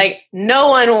 Like no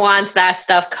one wants that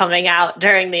stuff coming out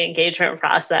during the engagement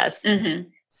process.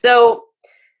 So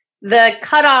the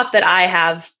cutoff that I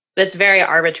have that's very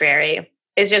arbitrary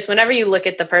is just whenever you look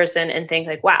at the person and think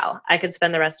like, wow, I could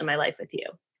spend the rest of my life with you.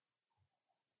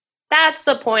 That's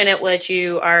the point at which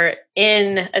you are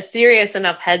in a serious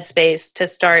enough headspace to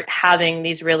start having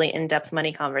these really in-depth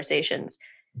money conversations.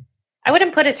 I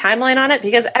wouldn't put a timeline on it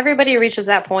because everybody reaches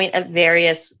that point at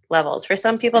various levels. For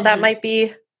some people, that might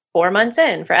be 4 months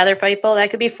in. For other people, that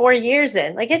could be 4 years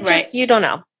in. Like it just, you don't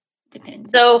know.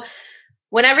 Depends. So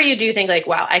whenever you do think like,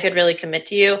 wow, I could really commit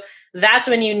to you, that's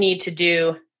when you need to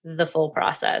do the full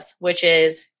process, which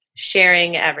is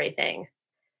sharing everything.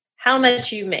 How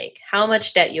much you make, how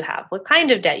much debt you have, what kind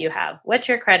of debt you have, what's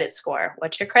your credit score,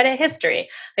 what's your credit history.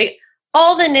 Like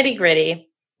all the nitty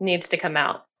gritty needs to come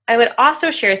out. I would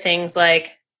also share things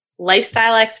like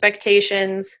lifestyle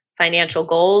expectations, financial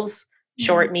goals,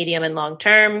 short, medium, and long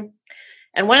term.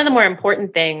 And one of the more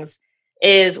important things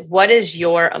is what is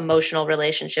your emotional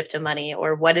relationship to money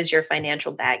or what is your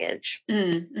financial baggage?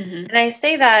 And I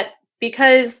say that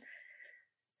because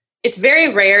it's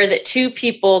very rare that two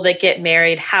people that get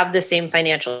married have the same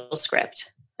financial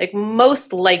script. Like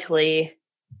most likely,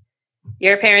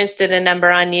 your parents did a number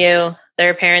on you,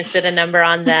 their parents did a number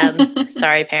on them.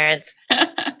 Sorry, parents.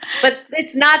 But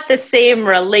it's not the same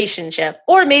relationship.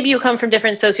 Or maybe you come from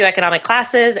different socioeconomic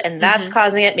classes and that's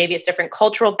causing it. Maybe it's different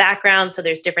cultural backgrounds. So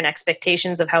there's different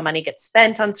expectations of how money gets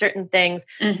spent on certain things.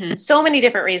 So many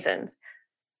different reasons.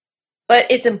 But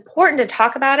it's important to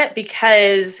talk about it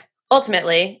because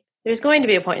ultimately there's going to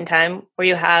be a point in time where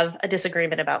you have a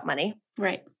disagreement about money.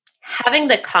 Right. Having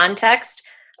the context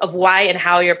of why and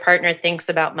how your partner thinks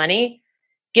about money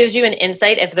gives you an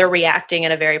insight if they're reacting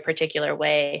in a very particular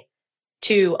way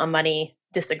to a money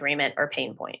disagreement or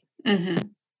pain point.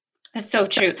 That's so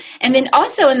true. And then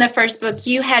also in the first book,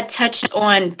 you had touched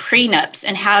on prenups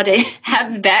and how to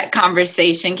have that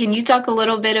conversation. Can you talk a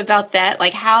little bit about that?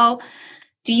 Like, how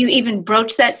do you even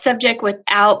broach that subject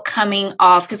without coming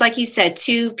off? Because like you said,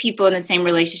 two people in the same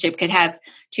relationship could have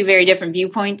two very different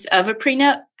viewpoints of a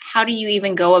prenup. How do you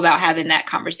even go about having that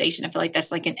conversation? I feel like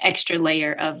that's like an extra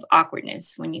layer of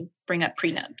awkwardness when you bring up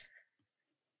prenups.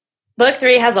 Book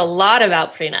 3 has a lot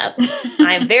about prenups.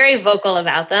 I'm very vocal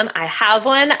about them. I have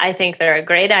one. I think they're a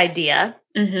great idea.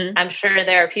 I'm sure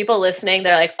there are people listening.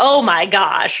 They're like, oh my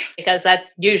gosh, because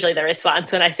that's usually the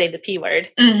response when I say the P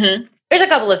word. There's a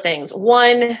couple of things.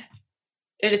 One,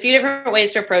 there's a few different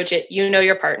ways to approach it. You know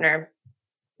your partner.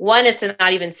 One is to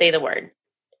not even say the word,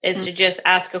 is to just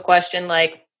ask a question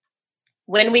like,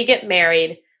 when we get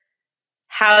married,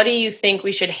 how do you think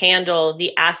we should handle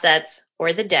the assets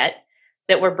or the debt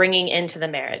that we're bringing into the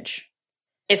marriage?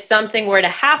 If something were to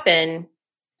happen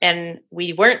and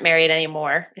we weren't married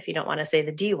anymore, if you don't want to say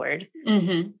the D word,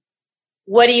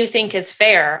 what do you think is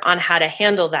fair on how to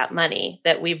handle that money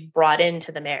that we've brought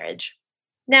into the marriage?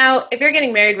 Now, if you're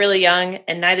getting married really young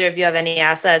and neither of you have any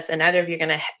assets and neither of you are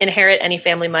going to inherit any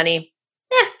family money,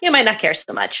 you might not care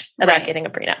so much about getting a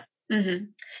prenup.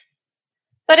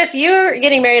 But if you're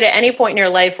getting married at any point in your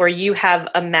life where you have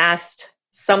amassed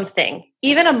something,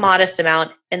 even a modest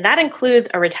amount, and that includes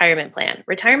a retirement plan.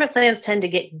 Retirement plans tend to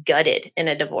get gutted in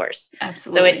a divorce.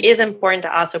 Absolutely. So it is important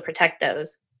to also protect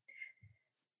those.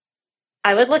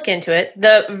 I would look into it.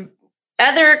 The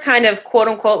other kind of quote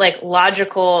unquote like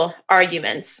logical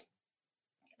arguments,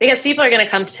 because people are going to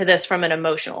come to this from an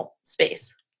emotional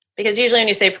space. Because usually when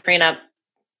you say prenup,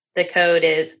 the code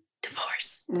is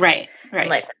divorce. Right.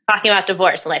 Like talking about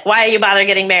divorce. Like, why are you bother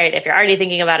getting married if you're already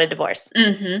thinking about a divorce?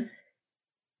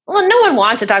 Well, no one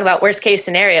wants to talk about worst case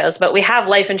scenarios, but we have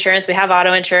life insurance, we have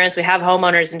auto insurance, we have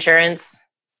homeowners insurance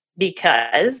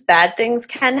because bad things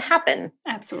can happen.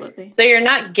 Absolutely. So you're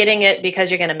not getting it because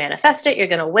you're going to manifest it. You're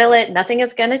going to will it. Nothing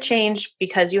is going to change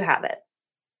because you have it.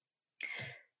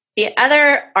 The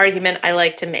other argument I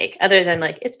like to make, other than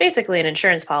like, it's basically an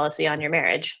insurance policy on your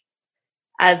marriage.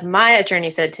 As my attorney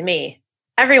said to me,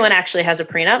 everyone actually has a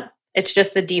prenup. It's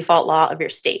just the default law of your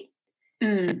state.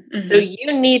 So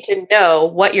you need to know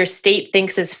what your state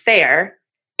thinks is fair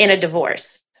in a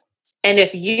divorce. And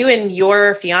if you and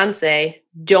your fiance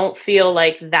don't feel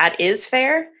like that is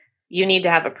fair, you need to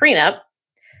have a prenup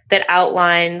that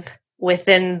outlines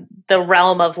within the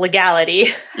realm of legality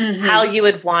how you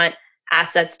would want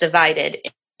assets divided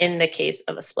in the case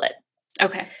of a split.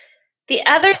 Okay. The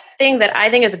other thing that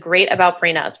I think is great about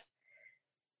prenups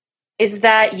is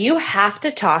that you have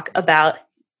to talk about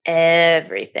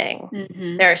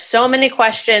everything. There are so many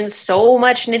questions, so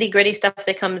much nitty-gritty stuff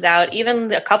that comes out,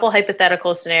 even a couple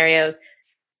hypothetical scenarios.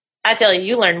 I tell you,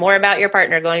 you learn more about your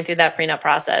partner going through that prenup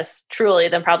process, truly,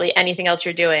 than probably anything else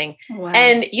you're doing. Wow.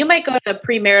 And you might go to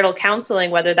premarital counseling,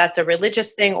 whether that's a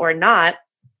religious thing or not.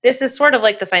 This is sort of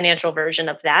like the financial version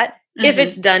of that, if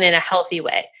it's done in a healthy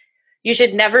way. You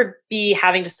should never be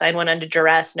having to sign one under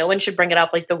duress. No one should bring it up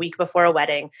like the week before a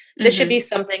wedding. This should be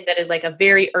something that is like a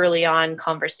very early on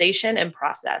conversation and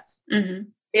process.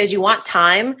 Because you want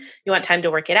time to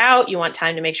work it out. You want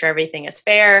time to make sure everything is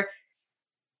fair.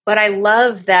 But I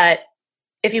love that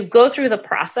if you go through the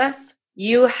process,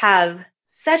 you have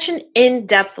such an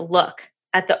in-depth look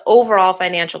at the overall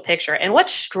financial picture. And what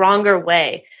stronger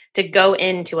way to go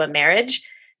into a marriage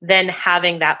than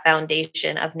having that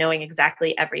foundation of knowing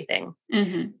exactly everything.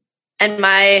 And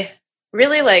my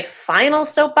really like final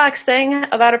soapbox thing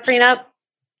about a prenup,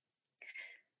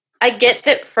 I get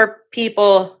that for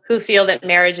people who feel that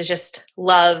marriage is just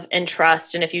love and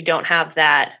trust, and if you don't have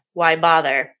that, why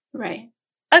bother? Right.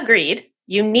 Agreed.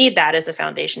 You need that as a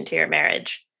foundation to your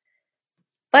marriage.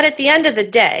 But at the end of the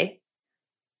day,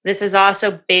 this is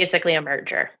also basically a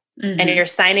merger. And you're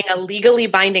signing a legally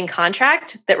binding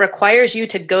contract that requires you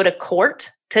to go to court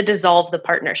to dissolve the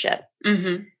partnership.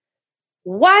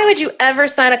 why would you ever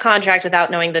sign a contract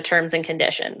without knowing the terms and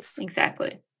conditions?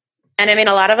 Exactly. And I mean,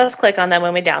 a lot of us click on them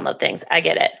when we download things. I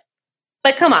get it.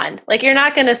 But come on, like you're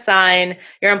not going to sign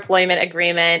your employment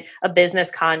agreement, a business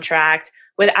contract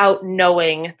without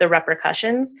knowing the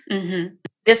repercussions. Mm-hmm.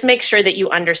 This makes sure that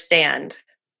you understand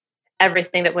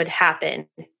everything that would happen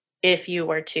if you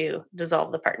were to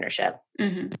dissolve the partnership.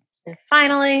 Mm-hmm. And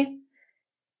finally,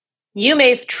 you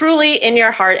may truly in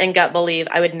your heart and gut believe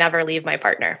I would never leave my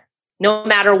partner. No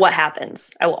matter what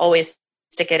happens, I will always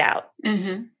stick it out.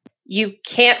 Mm-hmm. You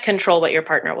can't control what your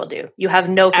partner will do. You have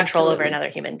no control over another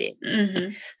human being.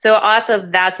 Mm-hmm. So also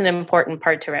that's an important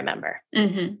part to remember.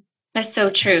 Mm-hmm. That's so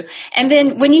true. And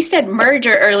then when you said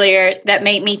merger earlier, that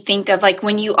made me think of like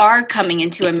when you are coming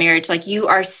into a marriage, like you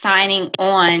are signing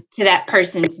on to that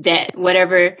person's debt,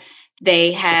 whatever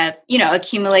they have,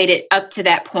 accumulated up to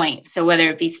that point. So whether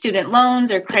it be student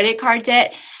loans or credit card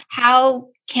debt, how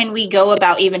can we go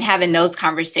about even having those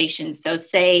conversations? So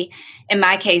say in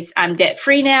my case, I'm debt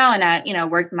free now and I,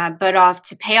 worked my butt off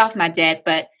to pay off my debt,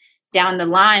 but down the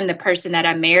line, the person that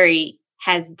I marry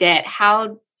has debt.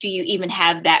 How do you even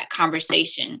have that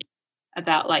conversation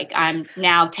about like, I'm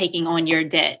now taking on your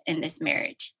debt in this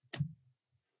marriage?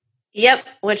 Yep,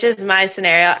 which is my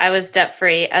scenario. I was debt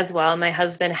free as well. My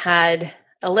husband had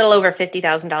a little over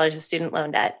 $50,000 of student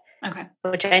loan debt. Okay.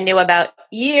 Which I knew about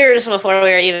years before we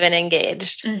were even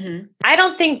engaged. Mm-hmm. I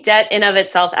don't think debt in of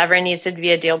itself ever needs to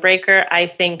be a deal breaker. I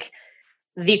think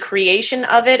the creation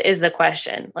of it is the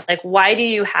question. Like, why do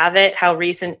you have it? How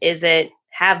recent is it?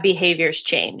 Have behaviors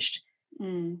changed?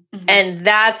 Mm-hmm. And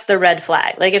that's the red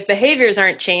flag. Like if behaviors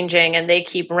aren't changing and they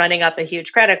keep running up a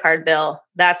huge credit card bill,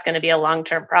 that's going to be a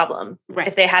long-term problem. Right.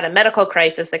 If they had a medical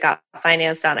crisis that got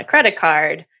financed on a credit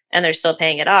card and they're still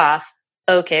paying it off,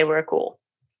 okay, we're cool.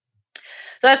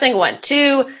 So that's thing one.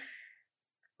 Two,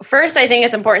 first, I think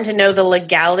it's important to know the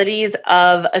legalities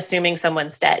of assuming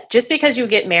someone's debt. Just because you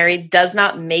get married does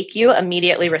not make you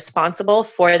immediately responsible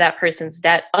for that person's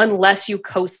debt unless you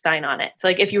co-sign on it. So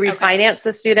like if you refinance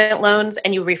the student loans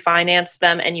and you refinance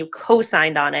them and you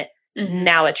co-signed on it,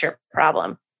 now it's your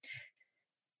problem.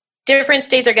 Different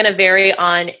states are going to vary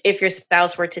on if your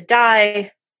spouse were to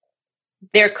die.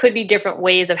 There could be different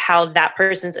ways of how that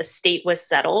person's estate was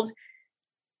settled.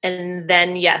 And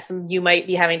then, yes, you might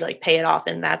be having to like pay it off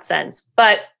in that sense.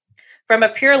 But from a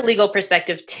pure legal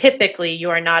perspective, typically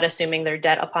you are not assuming their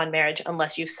debt upon marriage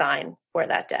unless you sign for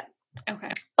that debt.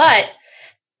 Okay. But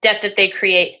debt that they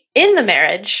create in the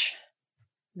marriage,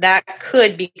 that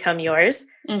could become yours.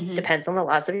 Depends on the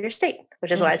laws of your state,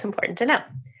 which is why it's important to know.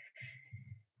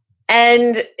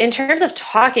 And in terms of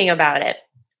talking about it,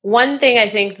 one thing I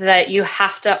think that you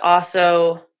have to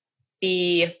also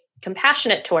be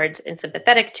compassionate towards and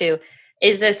sympathetic to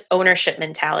is this ownership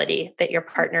mentality that your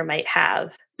partner might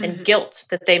have and guilt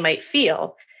that they might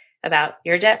feel about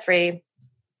you're debt free.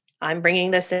 I'm bringing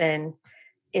this in.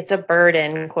 It's a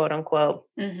burden, quote unquote.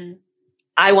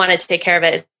 I want to take care of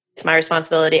it. It's my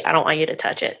responsibility. I don't want you to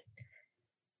touch it.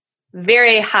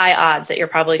 Very high odds that you're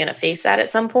probably going to face that at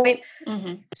some point.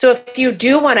 So if you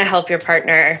do want to help your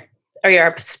partner or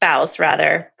your spouse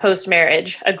rather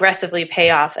post-marriage aggressively pay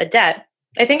off a debt,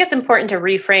 I think it's important to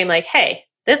reframe like, hey,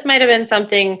 this might have been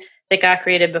something that got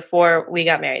created before we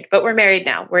got married, but we're married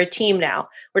now. We're a team now.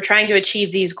 We're trying to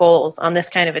achieve these goals on this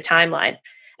kind of a timeline.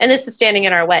 And this is standing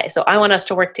in our way. So I want us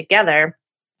to work together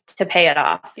to pay it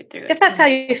off. If that's how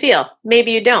you feel,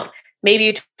 maybe you don't. Maybe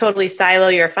you totally silo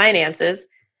your finances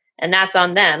and that's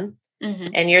on them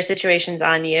and your situation's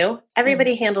on you.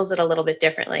 Everybody handles it a little bit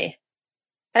differently.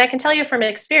 But I can tell you from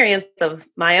experience of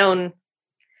my own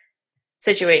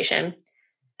situation,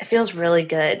 it feels really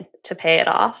good to pay it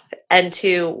off and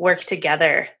to work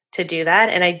together to do that.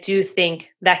 And I do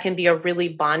think that can be a really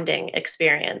bonding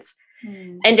experience.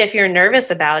 And if you're nervous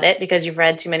about it because you've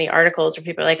read too many articles where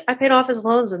people are like, I paid off his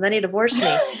loans and then he divorced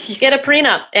me, you get a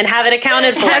prenup and have it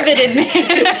accounted for. Have it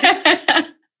in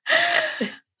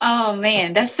there. Oh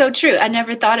man, that's so true. I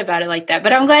never thought about it like that,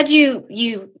 but I'm glad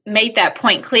you made that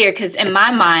point clear. Cause in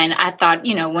my mind, I thought,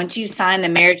 once you sign the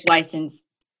marriage license,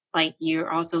 like you're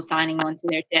also signing on to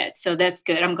their debt. So that's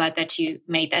good. I'm glad that you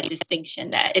made that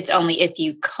distinction that it's only if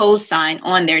you co-sign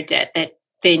on their debt that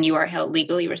then you are held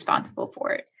legally responsible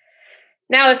for it.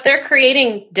 Now, if they're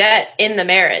creating debt in the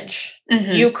marriage,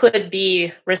 you could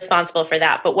be responsible for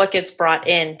that. But what gets brought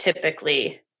in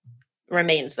typically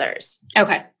remains theirs.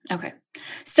 Okay.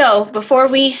 So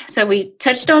we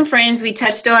touched on friends, we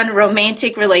touched on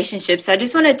romantic relationships. I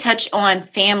just want to touch on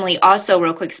family also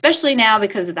real quick, especially now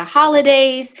because of the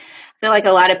holidays. I feel like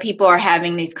a lot of people are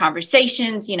having these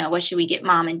conversations, what should we get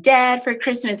mom and dad for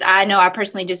Christmas? I know I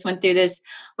personally just went through this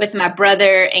with my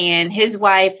brother and his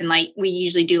wife, and like we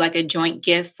usually do like a joint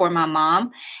gift for my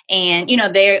mom. And,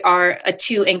 they are a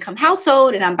 2-income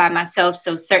household and I'm by myself.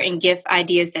 So certain gift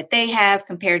ideas that they have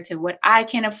compared to what I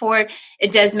can afford,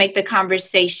 it does make the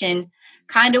conversation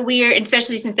kind of weird,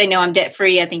 especially since they know I'm debt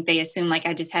free. I think they assume like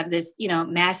I just have this,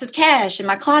 massive cash in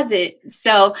my closet.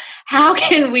 So how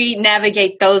can we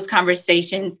navigate those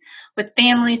conversations with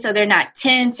family so they're not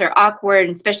tense or awkward,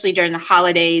 especially during the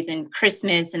holidays and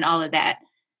Christmas and all of that?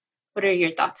 What are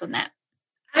your thoughts on that?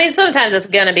 I mean, sometimes it's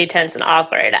going to be tense and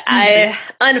awkward.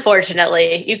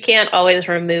 Unfortunately, you can't always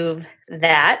remove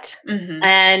that.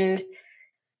 And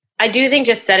I do think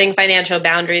just setting financial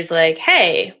boundaries like,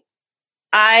 hey,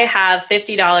 I have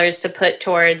 $50 to put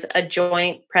towards a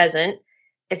joint present.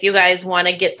 If you guys want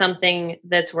to get something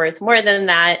that's worth more than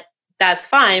that, that's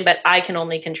fine, but I can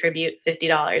only contribute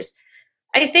 $50.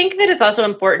 I think that it's also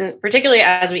important, particularly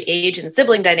as we age in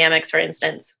sibling dynamics, for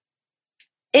instance,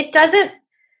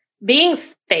 being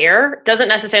fair doesn't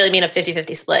necessarily mean a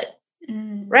 50-50 split,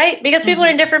 right? Because people are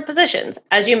in different positions.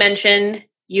 As you mentioned,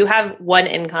 you have one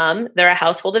income, they're a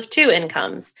household of 2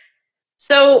 incomes.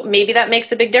 So maybe that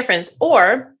makes a big difference.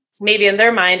 Or maybe in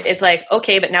their mind, it's like,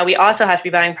 okay, but now we also have to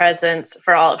be buying presents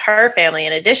for all of her family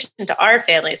in addition to our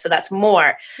family. So that's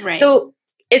more. Right. So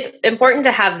it's important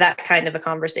to have that kind of a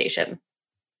conversation.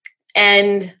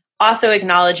 And also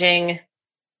acknowledging,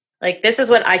 like, this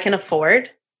is what I can afford.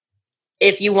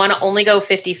 If you want to only go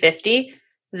 50-50,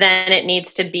 then it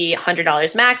needs to be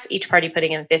 $100 max, each party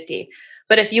putting in 50.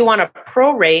 But if you want to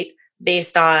prorate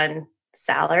based on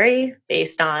salary,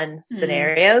 based on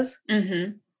scenarios,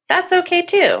 that's okay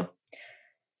too.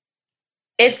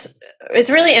 It's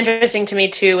really interesting to me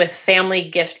too with family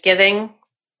gift giving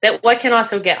that what can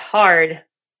also get hard,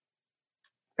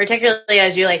 particularly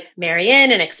as you like marry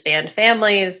in and expand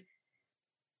families.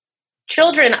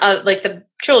 Children of like the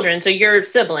children, so your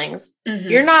siblings,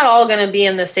 you're not all going to be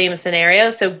in the same scenario.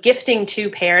 So gifting 2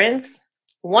 parents,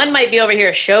 one might be over here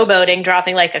showboating,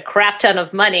 dropping like a crap ton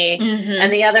of money.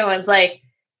 And the other one's like,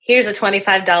 here's a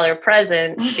 $25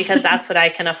 present because that's what I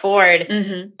can afford.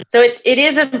 So it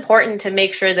is important to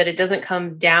make sure that it doesn't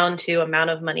come down to amount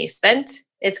of money spent.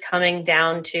 It's coming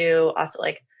down to also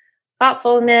like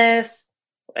thoughtfulness.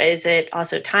 Is it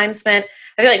also time spent?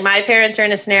 I feel like my parents are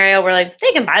in a scenario where like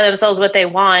they can buy themselves what they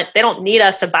want. They don't need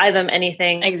us to buy them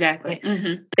anything. Exactly.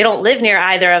 They don't live near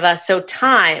either of us. So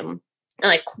time, and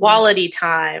like quality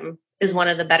time, is one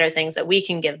of the better things that we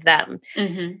can give them.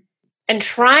 And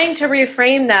trying to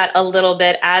reframe that a little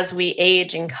bit as we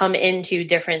age and come into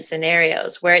different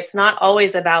scenarios where it's not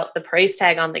always about the price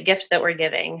tag on the gift that we're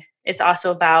giving. It's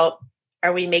also about,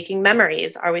 are we making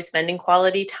memories? Are we spending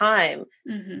quality time?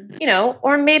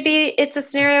 Or maybe it's a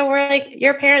scenario where like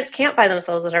your parents can't buy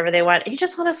themselves whatever they want. You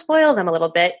just want to spoil them a little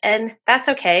bit, and that's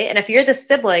okay. And if you're the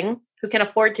sibling who can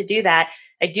afford to do that,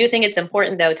 I do think it's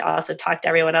important though to also talk to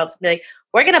everyone else and be like,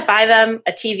 we're going to buy them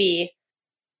a TV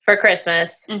for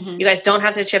Christmas. You guys don't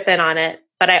have to chip in on it,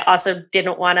 but I also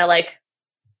didn't want to like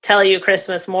tell you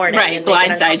Christmas morning, right?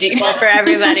 Blindside you for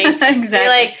everybody. Exactly. Be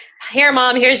like, here,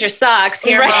 mom, here's your socks.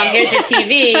 Here, mom, here's your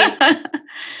TV.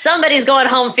 Somebody's going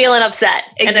home feeling upset,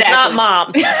 and it's not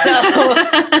mom. So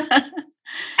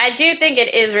I do think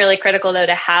it is really critical though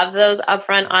to have those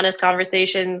upfront, honest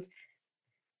conversations.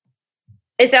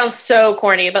 It sounds so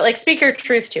corny, but like speak your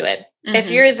truth to it.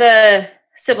 If you're the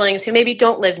siblings who maybe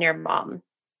don't live near mom,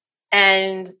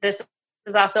 and this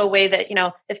is also a way that,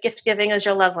 if gift giving is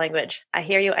your love language, I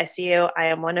hear you, I see you, I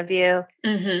am one of you.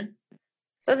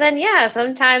 So then,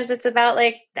 sometimes it's about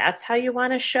like, that's how you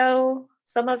want to show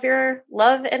some of your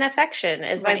love and affection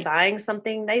is by buying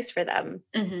something nice for them.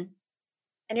 And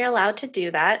you're allowed to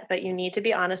do that, but you need to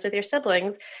be honest with your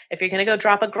siblings. If you're going to go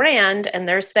drop $1,000 and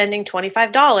they're spending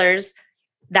 $25,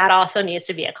 that also needs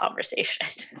to be a conversation.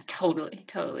 Totally.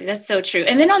 That's so true.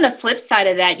 And then on the flip side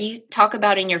of that, you talk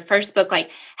about in your first book, like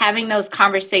having those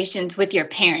conversations with your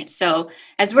parents. So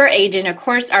as we're aging, of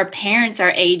course, our parents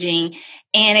are aging,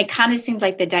 and it kind of seems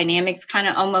like the dynamics kind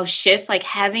of almost shift, like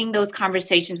having those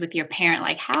conversations with your parent,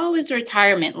 like how is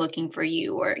retirement looking for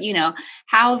you? Or,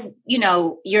 how,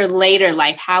 your later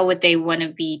life, how would they want to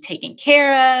be taken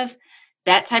care of?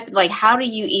 That type of like, how do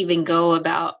you even go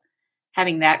about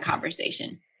having that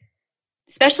conversation,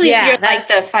 especially if you're like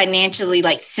the financially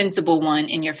like sensible one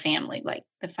in your family, like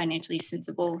the financially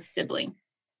sensible sibling.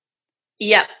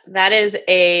 Yep. That is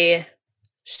a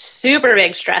super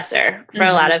big stressor for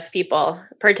a lot of people,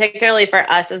 particularly for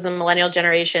us as the millennial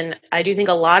generation. I do think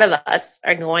a lot of us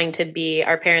are going to be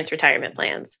our parents' retirement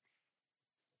plans.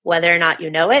 whether or not you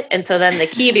know it. And so then the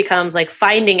key becomes like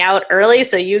finding out early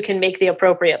so you can make the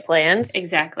appropriate plans.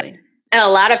 Exactly. And a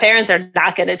lot of parents are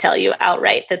not going to tell you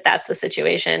outright that that's the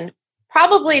situation.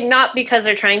 Probably not because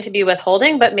they're trying to be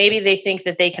withholding, but maybe they think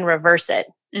that they can reverse it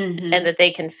and that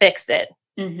they can fix it.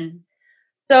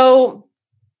 So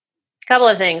a couple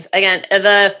of things. Again,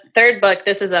 the third book,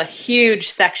 this is a huge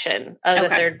section of the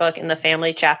third book in the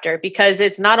family chapter, because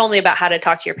it's not only about how to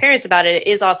talk to your parents about it, it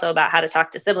is also about how to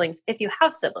talk to siblings if you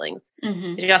have siblings.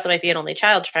 Because you also might be an only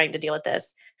child trying to deal with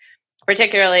this.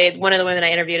 Particularly, one of the women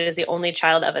I interviewed is the only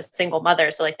child of a single mother.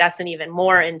 So like that's an even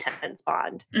more intense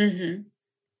bond.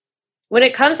 When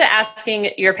it comes to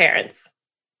asking your parents,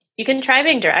 you can try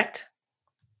being direct.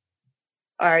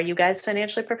 Are you guys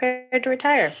financially prepared to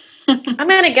retire? I'm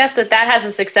going to guess that has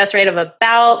a success rate of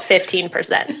about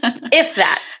 15%, if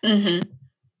that.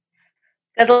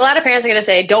 Because a lot of parents are going to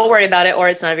say, don't worry about it, or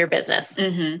it's none of your business.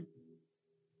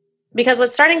 Because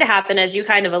what's starting to happen, as you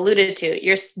kind of alluded to,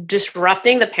 you're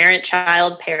disrupting the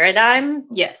parent-child paradigm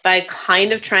by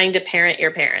kind of trying to parent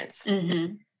your parents.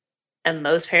 And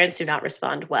most parents do not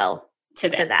respond well to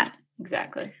that.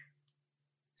 Exactly.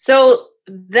 So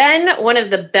then one of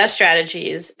the best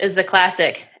strategies is the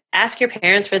classic, ask your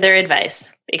parents for their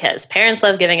advice, because parents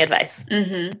love giving advice.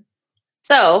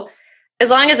 So as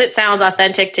long as it sounds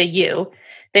authentic to you,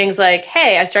 things like,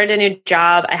 hey, I started a new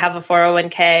job. I have a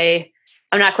 401k.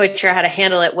 I'm not quite sure how to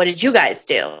handle it. What did you guys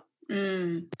do?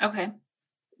 Okay.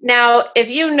 Now, if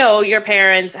you know your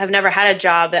parents have never had a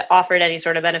job that offered any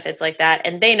sort of benefits like that,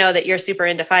 and they know that you're super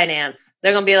into finance,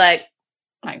 they're going to be like,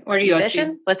 where are you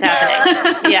fishing? What's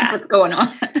happening? What's going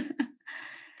on?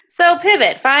 So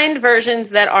pivot, find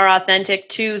versions that are authentic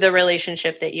to the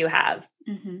relationship that you have.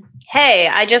 Hey,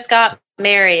 I just got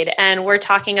married and we're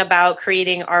talking about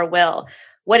creating our will.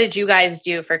 What did you guys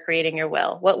do for creating your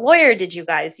will? What lawyer did you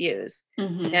guys use?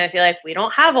 And I feel like we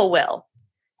don't have a will.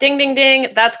 Ding, ding,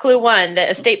 ding. That's clue one,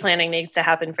 that estate planning needs to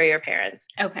happen for your parents.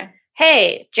 Okay.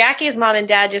 Hey, Jackie's mom and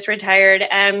dad just retired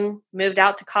and moved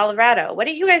out to Colorado. What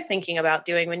are you guys thinking about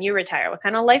doing when you retire? What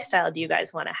kind of lifestyle do you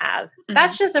guys want to have?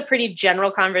 That's just a pretty general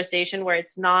conversation where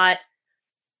it's not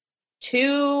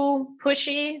too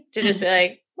pushy to just be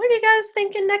like, what are you guys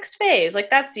thinking next phase? Like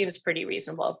that seems pretty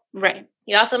reasonable. Right.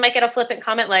 You also might get a flippant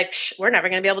comment like, we're never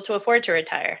going to be able to afford to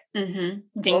retire. Ding,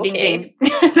 ding, ding.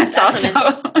 That's awesome.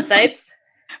 Some insights.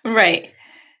 Right.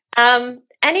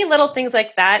 Any little things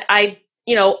like that.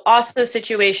 Also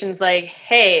situations like,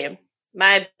 hey,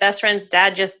 my best friend's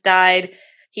dad just died.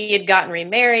 He had gotten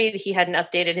remarried. He hadn't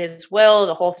updated his will.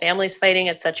 The whole family's fighting.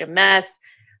 It's such a mess.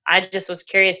 I just was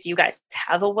curious, do you guys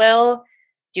have a will?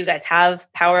 Do you guys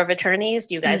have power of attorneys?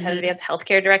 Do you guys have advanced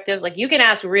healthcare directives? Like you can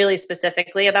ask really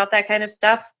specifically about that kind of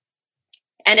stuff.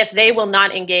 And if they will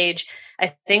not engage,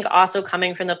 I think also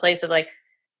coming from the place of like,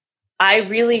 I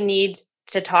really need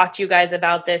to talk to you guys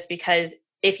about this, because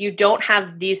if you don't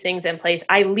have these things in place,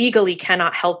 I legally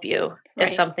cannot help you if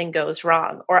something goes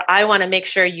wrong. Or I want to make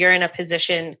sure you're in a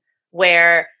position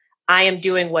where I am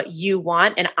doing what you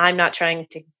want and I'm not trying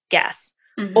to guess.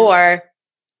 Or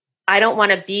I don't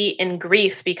want to be in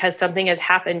grief because something has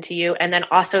happened to you, and then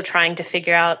also trying to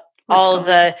figure out all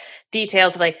the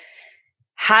details of like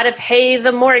how to pay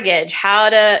the mortgage, how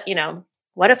to,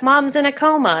 what if mom's in a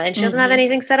coma and she doesn't have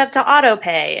anything set up to auto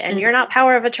pay and you're not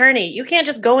power of attorney? You can't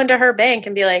just go into her bank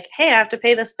and be like, hey, I have to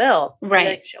pay this bill. Right.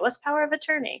 Like, show us power of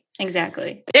attorney.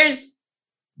 Exactly. There's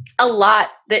a lot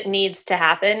that needs to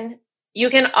happen. You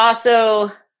can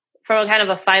also, from a kind of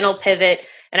a final pivot,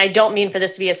 and I don't mean for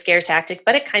this to be a scare tactic,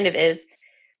 but it kind of is,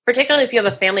 particularly if you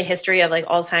have a family history of like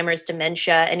Alzheimer's,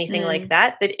 dementia, anything like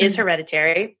that is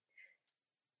hereditary.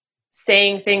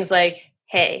 Saying things like,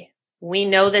 hey, we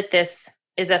know that this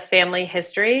is a family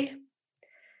history,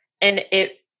 and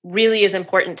it really is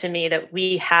important to me that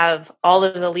we have all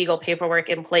of the legal paperwork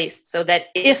in place so that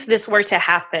if this were to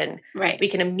happen, we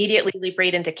can immediately leap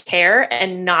right into care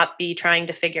and not be trying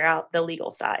to figure out the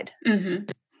legal side.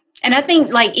 And I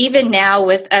think like even now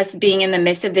with us being in the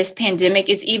midst of this pandemic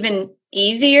is even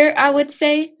easier, I would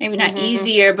say, maybe not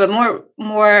easier, but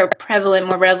more prevalent,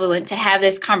 more relevant to have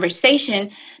this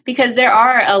conversation, because there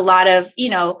are a lot of,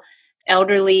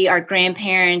 elderly, our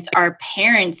grandparents, our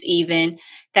parents even,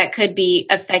 that could be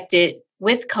affected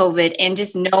with COVID, and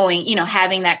just knowing,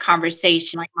 having that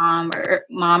conversation like mom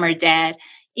or dad,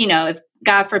 if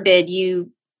God forbid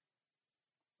you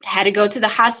had to go to the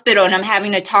hospital and I'm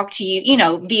having to talk to you,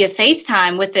 via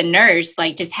FaceTime with the nurse,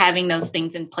 like just having those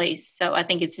things in place. So I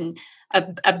think it's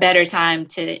a better time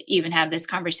to even have this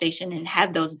conversation and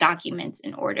have those documents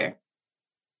in order.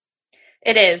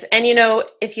 It is. And,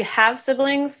 if you have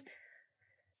siblings,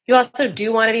 You also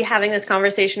do want to be having this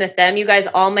conversation with them. You guys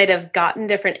all might have gotten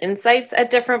different insights at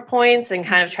different points and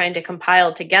kind of trying to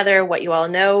compile together what you all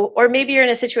know. Or maybe you're in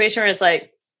a situation where it's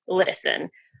like, listen,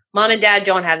 mom and dad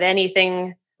don't have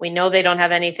anything. We know they don't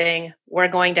have anything. We're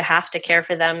going to have to care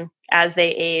for them as they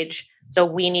age. So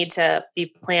we need to be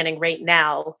planning right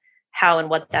now how and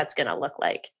what that's going to look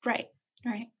like. Right.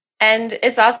 And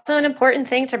it's also an important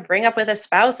thing to bring up with a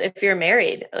spouse if you're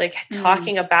married, like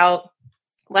talking about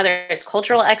whether it's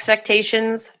cultural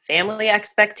expectations, family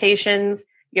expectations,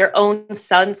 your own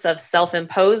sense of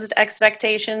self-imposed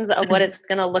expectations of what it's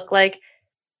going to look like.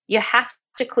 You have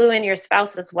to clue in your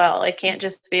spouse as well. It can't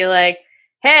just be like,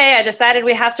 hey, I decided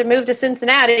we have to move to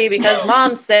Cincinnati because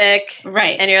mom's sick.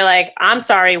 Right. And you're like, I'm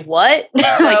sorry, what?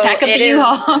 So like that could be you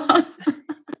all.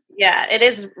 Yeah, it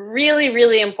is really,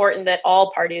 really important that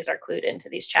all parties are clued into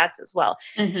these chats as well.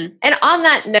 And on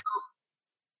that note,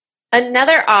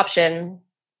 another option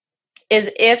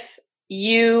is if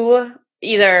you,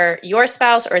 either your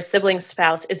spouse or a sibling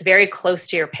spouse is very close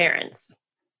to your parents,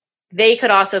 they could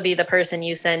also be the person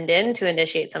you send in to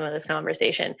initiate some of this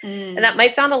conversation. And that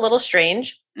might sound a little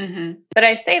strange, but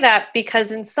I say that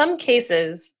because in some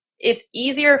cases, it's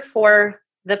easier for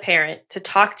the parent to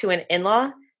talk to an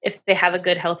in-law if they have a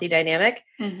good, healthy dynamic,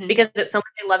 because it's someone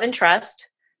they love and trust,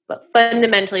 but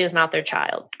fundamentally is not their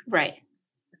child. Right.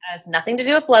 It has nothing to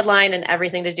do with bloodline and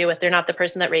everything to do with they're not the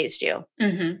person that raised you.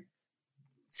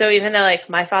 So even though like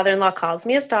my father-in-law calls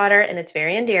me his daughter and it's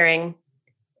very endearing,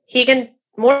 he can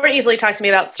more easily talk to me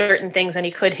about certain things than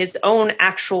he could his own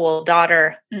actual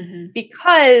daughter,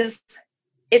 because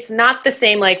it's not the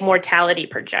same like mortality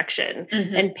projection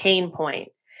and pain point.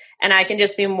 And I can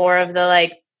just be more of the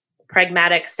like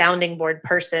pragmatic sounding board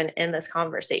person in this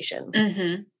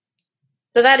conversation.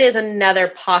 So that is another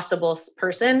possible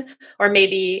person, or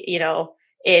maybe, you know,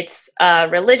 it's a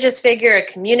religious figure, a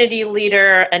community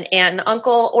leader, an aunt and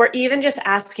uncle, or even just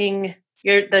asking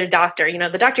the doctor. You know,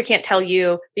 the doctor can't tell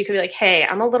you. You could be like, hey,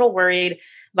 I'm a little worried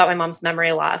about my mom's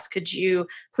memory loss. Could you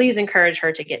please encourage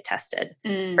her to get tested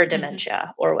for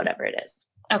dementia or whatever it is?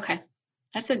 Okay.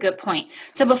 That's a good point.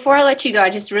 So before I let you go, I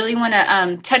just really want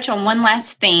to touch on one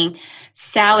last thing,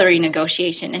 salary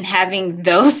negotiation, and having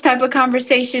those type of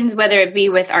conversations, whether it be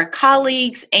with our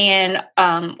colleagues and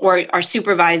or our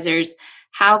supervisors.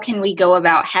 How can we go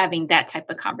about having that type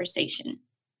of conversation?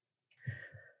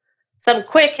 Some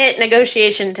quick hit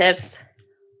negotiation tips.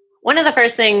 One of the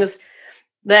first things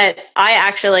that I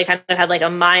actually kind of had like a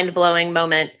mind-blowing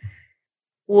moment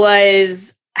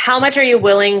was, how much are you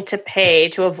willing to pay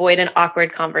to avoid an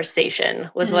awkward conversation,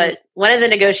 was what one of the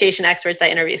negotiation experts I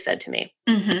interviewed said to me.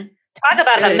 Talk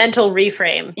about a mental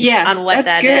reframe on what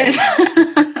that is.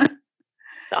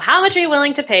 So how much are you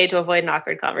willing to pay to avoid an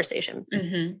awkward conversation?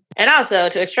 And also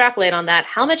to extrapolate on that,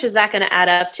 how much is that going to add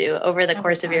up to over the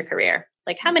course of your career?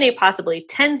 Like how many possibly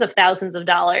tens of thousands of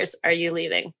dollars are you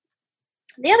leaving?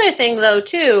 The other thing though,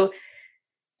 too,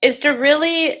 is to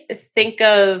really think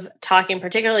of talking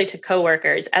particularly to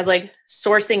coworkers as like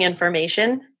sourcing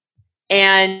information.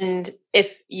 And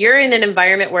if you're in an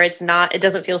environment where it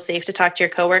doesn't feel safe to talk to your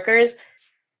coworkers,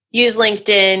 use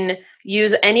LinkedIn,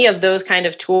 use any of those kind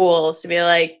of tools to be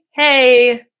like,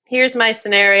 hey, here's my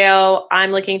scenario.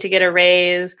 I'm looking to get a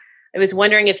raise. I was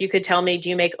wondering if you could tell me, do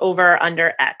you make over or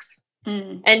under X?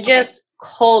 And just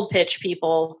cold pitch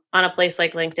people on a place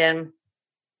like LinkedIn.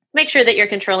 Make sure that you're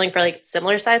controlling for like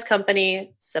similar size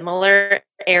company, similar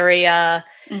area.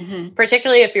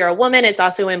 Particularly if you're a woman, it's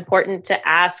also important to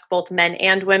ask both men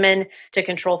and women to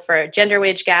control for a gender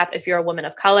wage gap. If you're a woman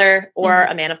of color or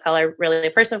a man of color, really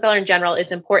a person of color in general,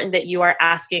 it's important that you are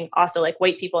asking also like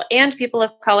white people and people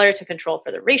of color to control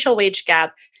for the racial wage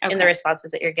gap in the responses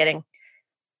that you're getting.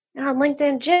 And on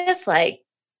LinkedIn, just like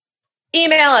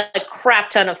email a crap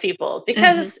ton of people,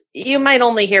 because you might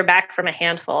only hear back from a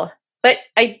handful. But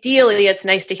ideally, it's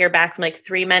nice to hear back from like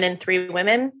 3 men and 3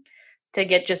 women to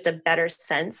get just a better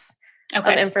sense of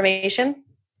information.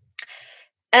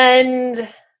 And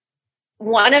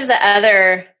one of the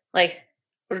other,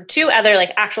 or 2 other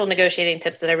like actual negotiating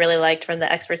tips that I really liked from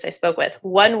the experts I spoke with.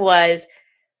 One was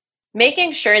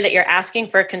making sure that you're asking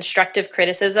for constructive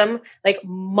criticism like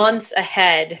months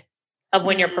ahead of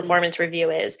when your performance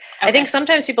review is. I think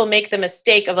sometimes people make the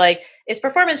mistake of like, it's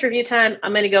performance review time,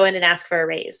 I'm going to go in and ask for a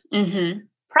raise.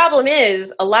 Problem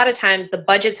is, a lot of times the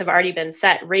budgets have already been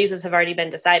set, raises have already been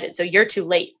decided, so you're too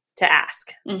late to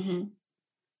ask.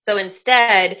 So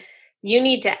instead, you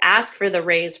need to ask for the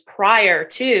raise prior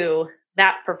to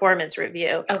that performance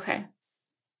review.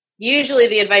 Usually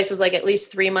the advice was like at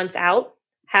least 3 months out,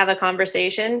 have a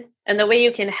conversation. And the way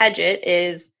you can hedge it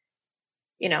is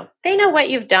they know what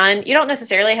you've done. You don't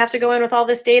necessarily have to go in with all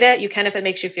this data. You can if it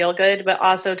makes you feel good, but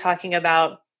also talking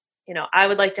about, I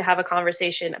would like to have a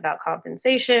conversation about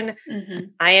compensation.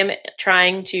 I am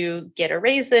trying to get a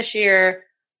raise this year.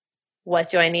 What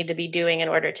do I need to be doing in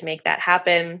order to make that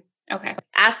happen? Okay.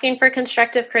 Asking for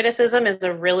constructive criticism is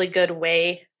a really good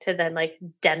way to then like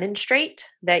demonstrate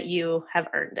that you have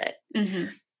earned it.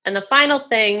 And the final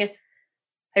thing,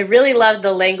 I really loved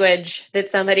the language that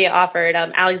somebody offered.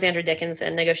 Alexandra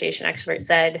Dickinson, negotiation expert,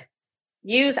 said,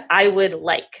 use I would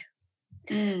like.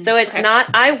 So it's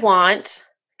not I want,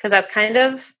 because that's kind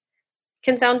of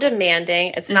can sound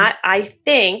demanding. It's not I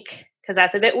think, because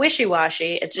that's a bit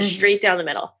wishy-washy. It's just straight down the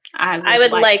middle. I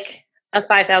would like a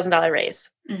 $5,000 raise.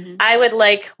 I would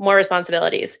like more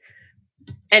responsibilities.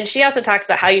 And she also talks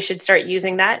about how you should start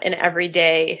using that in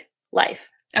everyday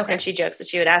life. Okay. And she jokes that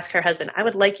she would ask her husband, I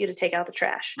would like you to take out the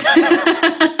trash.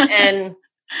 And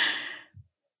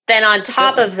then on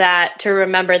top of that, to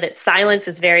remember that silence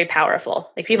is very powerful.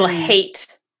 Like people hate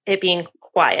it being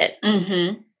quiet.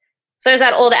 So there's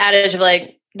that old adage of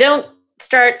like, don't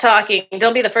start talking.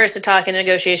 Don't be the first to talk in a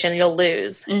negotiation. You'll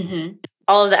lose.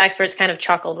 All of the experts kind of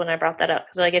chuckled when I brought that up.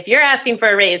 So like, if you're asking for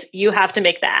a raise, you have to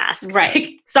make the ask.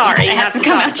 Right. Sorry. You have to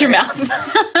come out your mouth.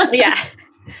 Yeah.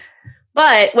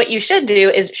 But what you should do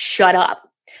is shut up,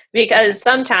 because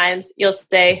sometimes you'll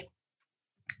say,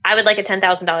 I would like a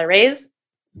 $10,000 raise.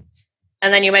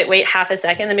 And then you might wait half a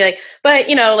second and be like, but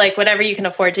like whatever you can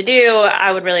afford to do,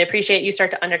 I would really appreciate. You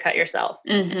start to undercut yourself.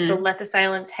 So let the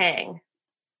silence hang.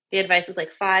 The advice was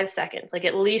like 5 seconds, like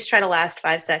at least try to last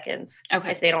 5 seconds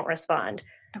if they don't respond.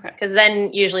 Because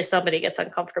then usually somebody gets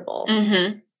uncomfortable.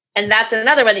 And that's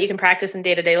another one that you can practice in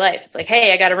day-to-day life. It's like,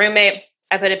 hey, I got a roommate.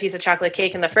 I put a piece of chocolate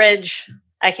cake in the fridge.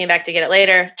 I came back to get it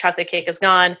later. Chocolate cake is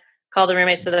gone. Call the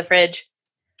roommates to the fridge.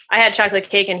 I had chocolate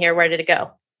cake in here. Where did it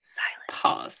go?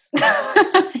 Silence.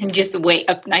 Pause. And just wait.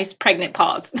 A nice pregnant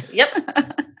pause. Yep.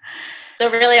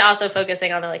 So really also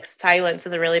focusing on the like silence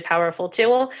is a really powerful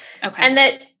tool. And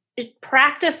that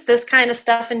practice this kind of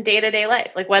stuff in day-to-day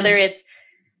life. Like whether it's,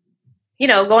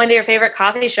 going to your favorite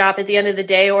coffee shop at the end of the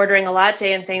day, ordering a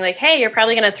latte and saying like, hey, you're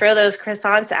probably going to throw those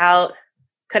croissants out.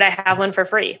 Could I have one for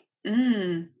free?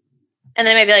 And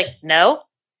they may be like, no.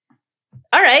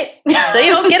 All right. So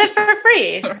you don't get it for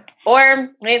free. Or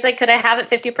he's like, could I have it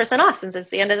 50% off since it's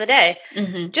the end of the day?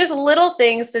 Just little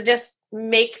things to just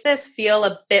make this feel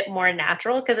a bit more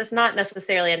natural, because it's not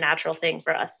necessarily a natural thing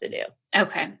for us to do.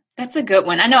 Okay. That's a good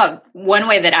one. I know one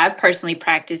way that I've personally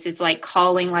practiced is like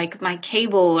calling like my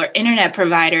cable or internet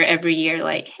provider every year.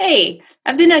 Like, hey,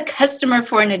 I've been a customer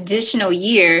for an additional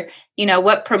year.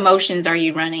 What promotions are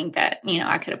you running that,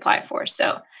 I could apply for?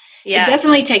 So it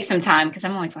definitely takes some time, because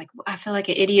I'm always like, I feel like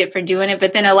an idiot for doing it.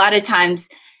 But then a lot of times,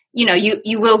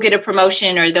 you will get a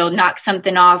promotion, or they'll knock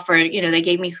something off, or, they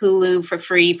gave me Hulu for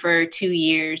free for 2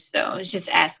 years. So it's just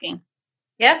asking.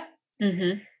 Yeah.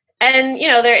 And,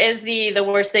 there is the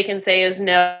worst they can say is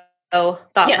no thought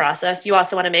process. You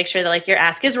also want to make sure that like your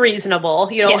ask is reasonable.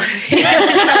 You don't want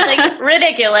something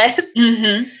ridiculous,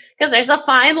 because there's a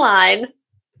fine line.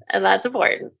 And that's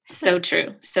important. So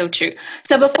true. So true.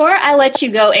 So before I let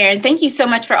you go, Erin, thank you so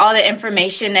much for all the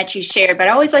information that you shared. But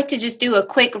I always like to just do a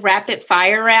quick rapid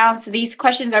fire round. So these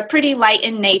questions are pretty light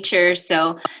in nature,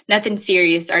 so nothing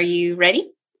serious. Are you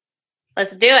ready?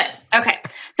 Let's do it. Okay.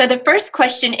 So the first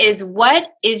question is,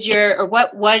 what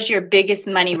was your biggest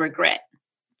money regret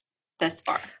thus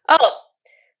far? Oh,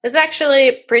 it's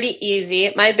actually pretty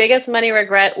easy. My biggest money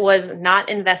regret was not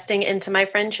investing into my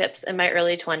friendships in my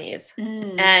early 20s.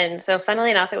 And so funnily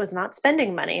enough, it was not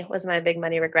spending money was my big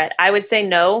money regret. I would say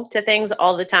no to things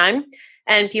all the time,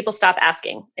 and people stop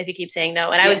asking if you keep saying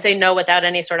no. And I would say no without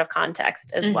any sort of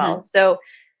context as well. So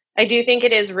I do think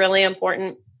it is really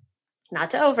important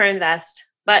not to overinvest,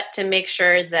 but to make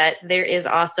sure that there is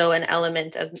also an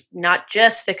element of not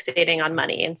just fixating on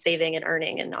money and saving and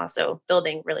earning, and also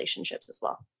building relationships as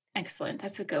well. Excellent.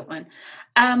 That's a good one.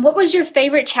 What was your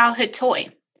favorite childhood toy?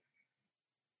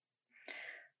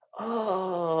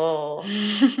 Oh,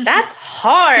 that's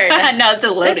hard. No, it's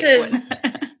a loaded one.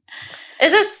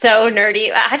 This is so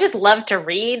nerdy. I just love to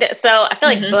read. So I feel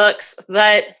like books,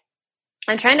 but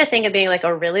I'm trying to think of being like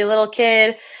a really little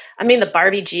kid. I mean, the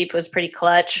Barbie Jeep was pretty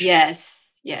clutch. Yes.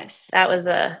 That was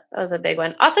a big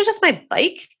one. Also just my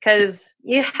bike, because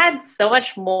you had so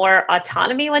much more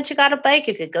autonomy once you got a bike.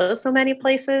 You could go so many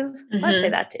places. So I'd say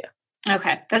that too.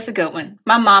 Okay. That's a good one.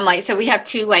 My mom, so we have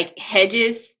two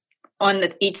hedges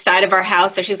on each side of our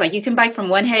house. So she's like, you can bike from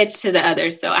one hedge to the other.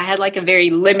 So I had a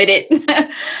very limited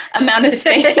amount of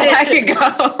space that I could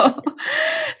go.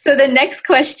 So the next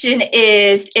question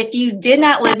is, if you did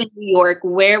not live in New York,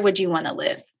 where would you want to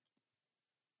live?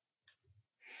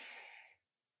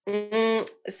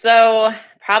 So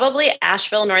probably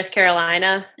Asheville, North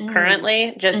Carolina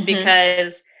currently, just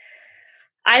because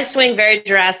I swing very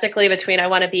drastically between I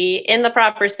want to be in the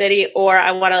proper city or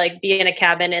I want to like be in a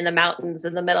cabin in the mountains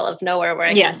in the middle of nowhere where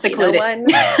I can see no one.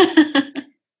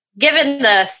 Given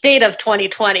the state of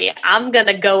 2020, I'm going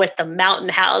to go with the mountain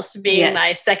house being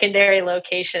my secondary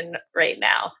location right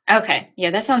now. Okay. Yeah,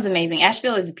 that sounds amazing.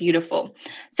 Asheville is beautiful.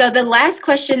 So the last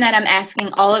question that I'm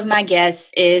asking all of my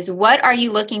guests is, what are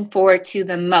you looking forward to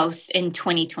the most in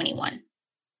 2021?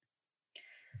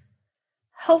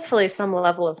 Hopefully some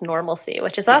level of normalcy,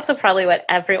 which is also probably what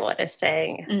everyone is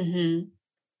saying.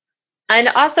 And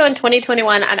also in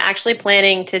 2021, I'm actually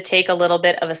planning to take a little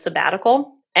bit of a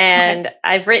sabbatical. And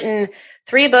I've written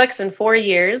 3 books in 4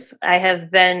 years. I have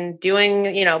been doing,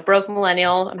 Broke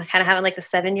Millennial. I'm kind of having like the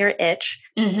 7-year itch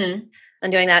on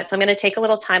doing that. So I'm going to take a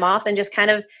little time off and just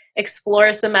kind of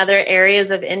explore some other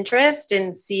areas of interest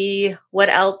and see what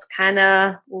else kind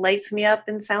of lights me up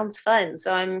and sounds fun.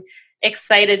 So I'm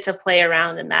excited to play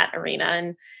around in that arena.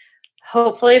 And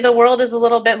hopefully the world is a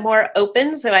little bit more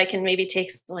open so I can maybe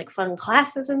take some like fun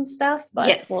classes and stuff,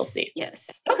 but we'll see.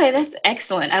 Yes. Okay, that's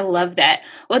excellent. I love that.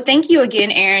 Well, thank you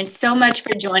again, Erin, so much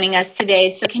for joining us today.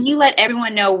 So can you let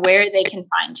everyone know where they can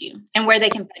find you and where they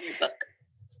can find your book?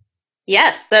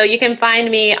 Yes. So you can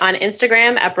find me on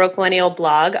Instagram at Broke Millennial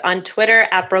Blog, on Twitter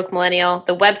at Broke Millennial.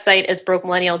 The website is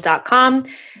brokemillennial.com.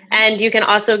 And you can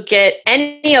also get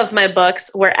any of my books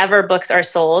wherever books are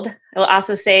sold. I will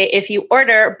also say if you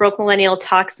order Broke Millennial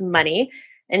Talks Money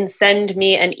and send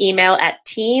me an email at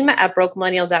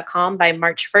team@brokemillennial.com by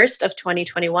March 1st of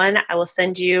 2021, I will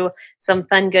send you some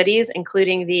fun goodies,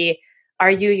 including the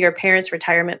Are You Your Parents'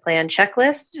 Retirement Plan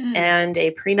checklist and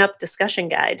a prenup discussion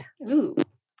guide. Ooh.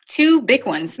 2 big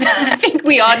ones. I think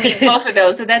we all need both of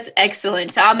those. So that's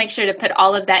excellent. So I'll make sure to put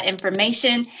all of that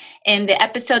information in the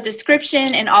episode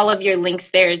description and all of your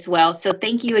links there as well. So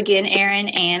thank you again, Erin,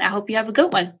 and I hope you have a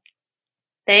good one.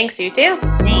 Thanks, you too.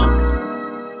 Thanks.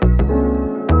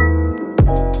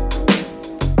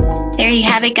 There you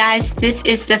have it, guys. This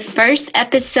is the first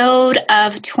episode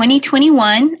of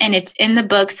 2021, and it's in the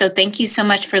book. So thank you so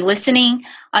much for listening.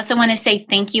 I also want to say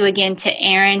thank you again to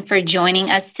Erin for joining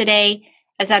us today.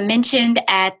 As I mentioned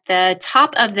at the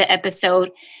top of the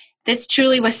episode, this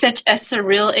truly was such a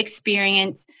surreal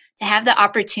experience to have the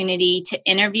opportunity to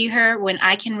interview her when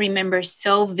I can remember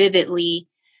so vividly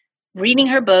reading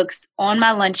her books on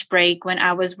my lunch break when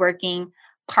I was working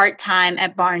part-time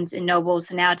at Barnes & Noble.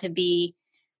 So now to be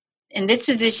in this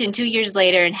position 2 years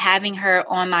later and having her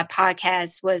on my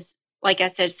podcast was, like I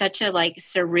said, such a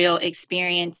surreal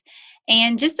experience.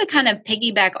 And just to kind of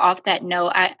piggyback off that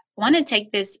note, I want to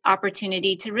take this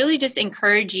opportunity to really just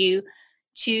encourage you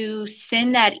to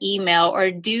send that email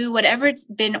or do whatever's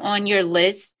been on your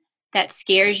list that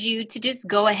scares you, to just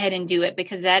go ahead and do it,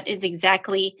 because that is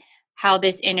exactly how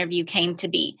this interview came to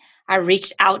be. I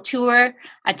reached out to her.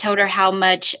 I told her how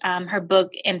much her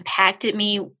book impacted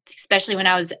me, especially when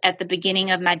I was at the beginning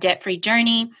of my debt-free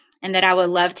journey, and that I would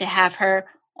love to have her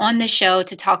on the show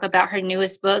to talk about her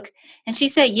newest book. And she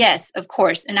said, yes, of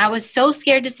course. And I was so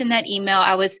scared to send that email.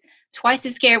 I was twice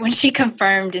as scared when she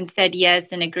confirmed and said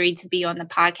yes and agreed to be on the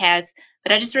podcast.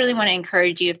 But I just really want to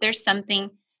encourage you, if there's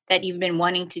something that you've been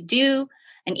wanting to do,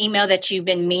 an email that you've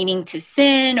been meaning to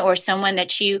send, or someone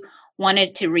that you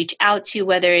wanted to reach out to,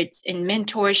 whether it's in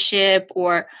mentorship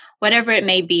or whatever it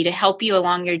may be to help you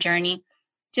along your journey,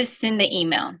 just send the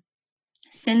email.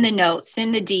 Send the note,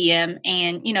 send the DM,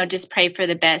 and, just pray for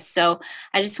the best. So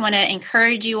I just want to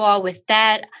encourage you all with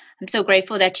that. I'm so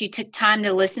grateful that you took time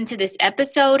to listen to this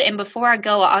episode. And before I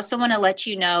go, I also want to let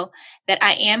you know that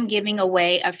I am giving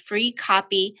away a free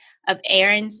copy of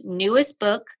Erin's newest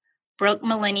book, Broke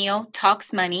Millennial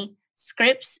Talks Money: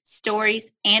 Scripts,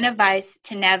 Stories, and Advice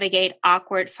to Navigate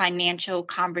Awkward Financial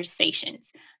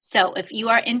Conversations. So if you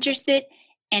are interested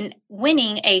in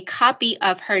winning a copy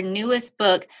of her newest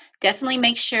book, definitely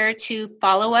make sure to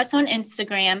follow us on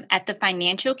Instagram at The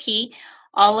Financial Key.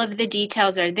 All of the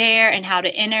details are there and how to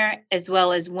enter, as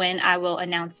well as when I will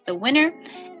announce the winner.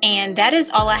 And that is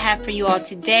all I have for you all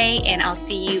today, and I'll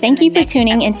see you. Thank you for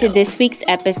tuning into this week's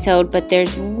episode, but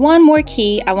there's one more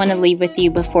key I want to leave with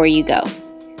you before you go.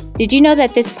 Did you know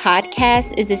that this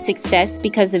podcast is a success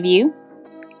because of you?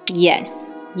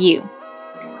 Yes, you.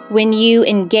 When you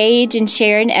engage and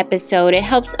share an episode, it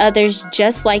helps others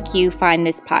just like you find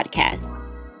this podcast.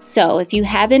 So if you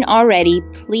haven't already,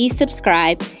 please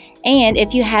subscribe. And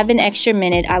if you have an extra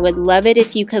minute, I would love it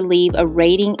if you could leave a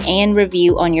rating and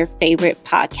review on your favorite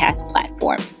podcast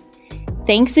platform.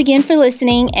 Thanks again for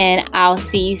listening, and I'll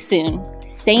see you soon.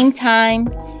 Same time,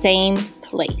 same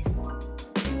place.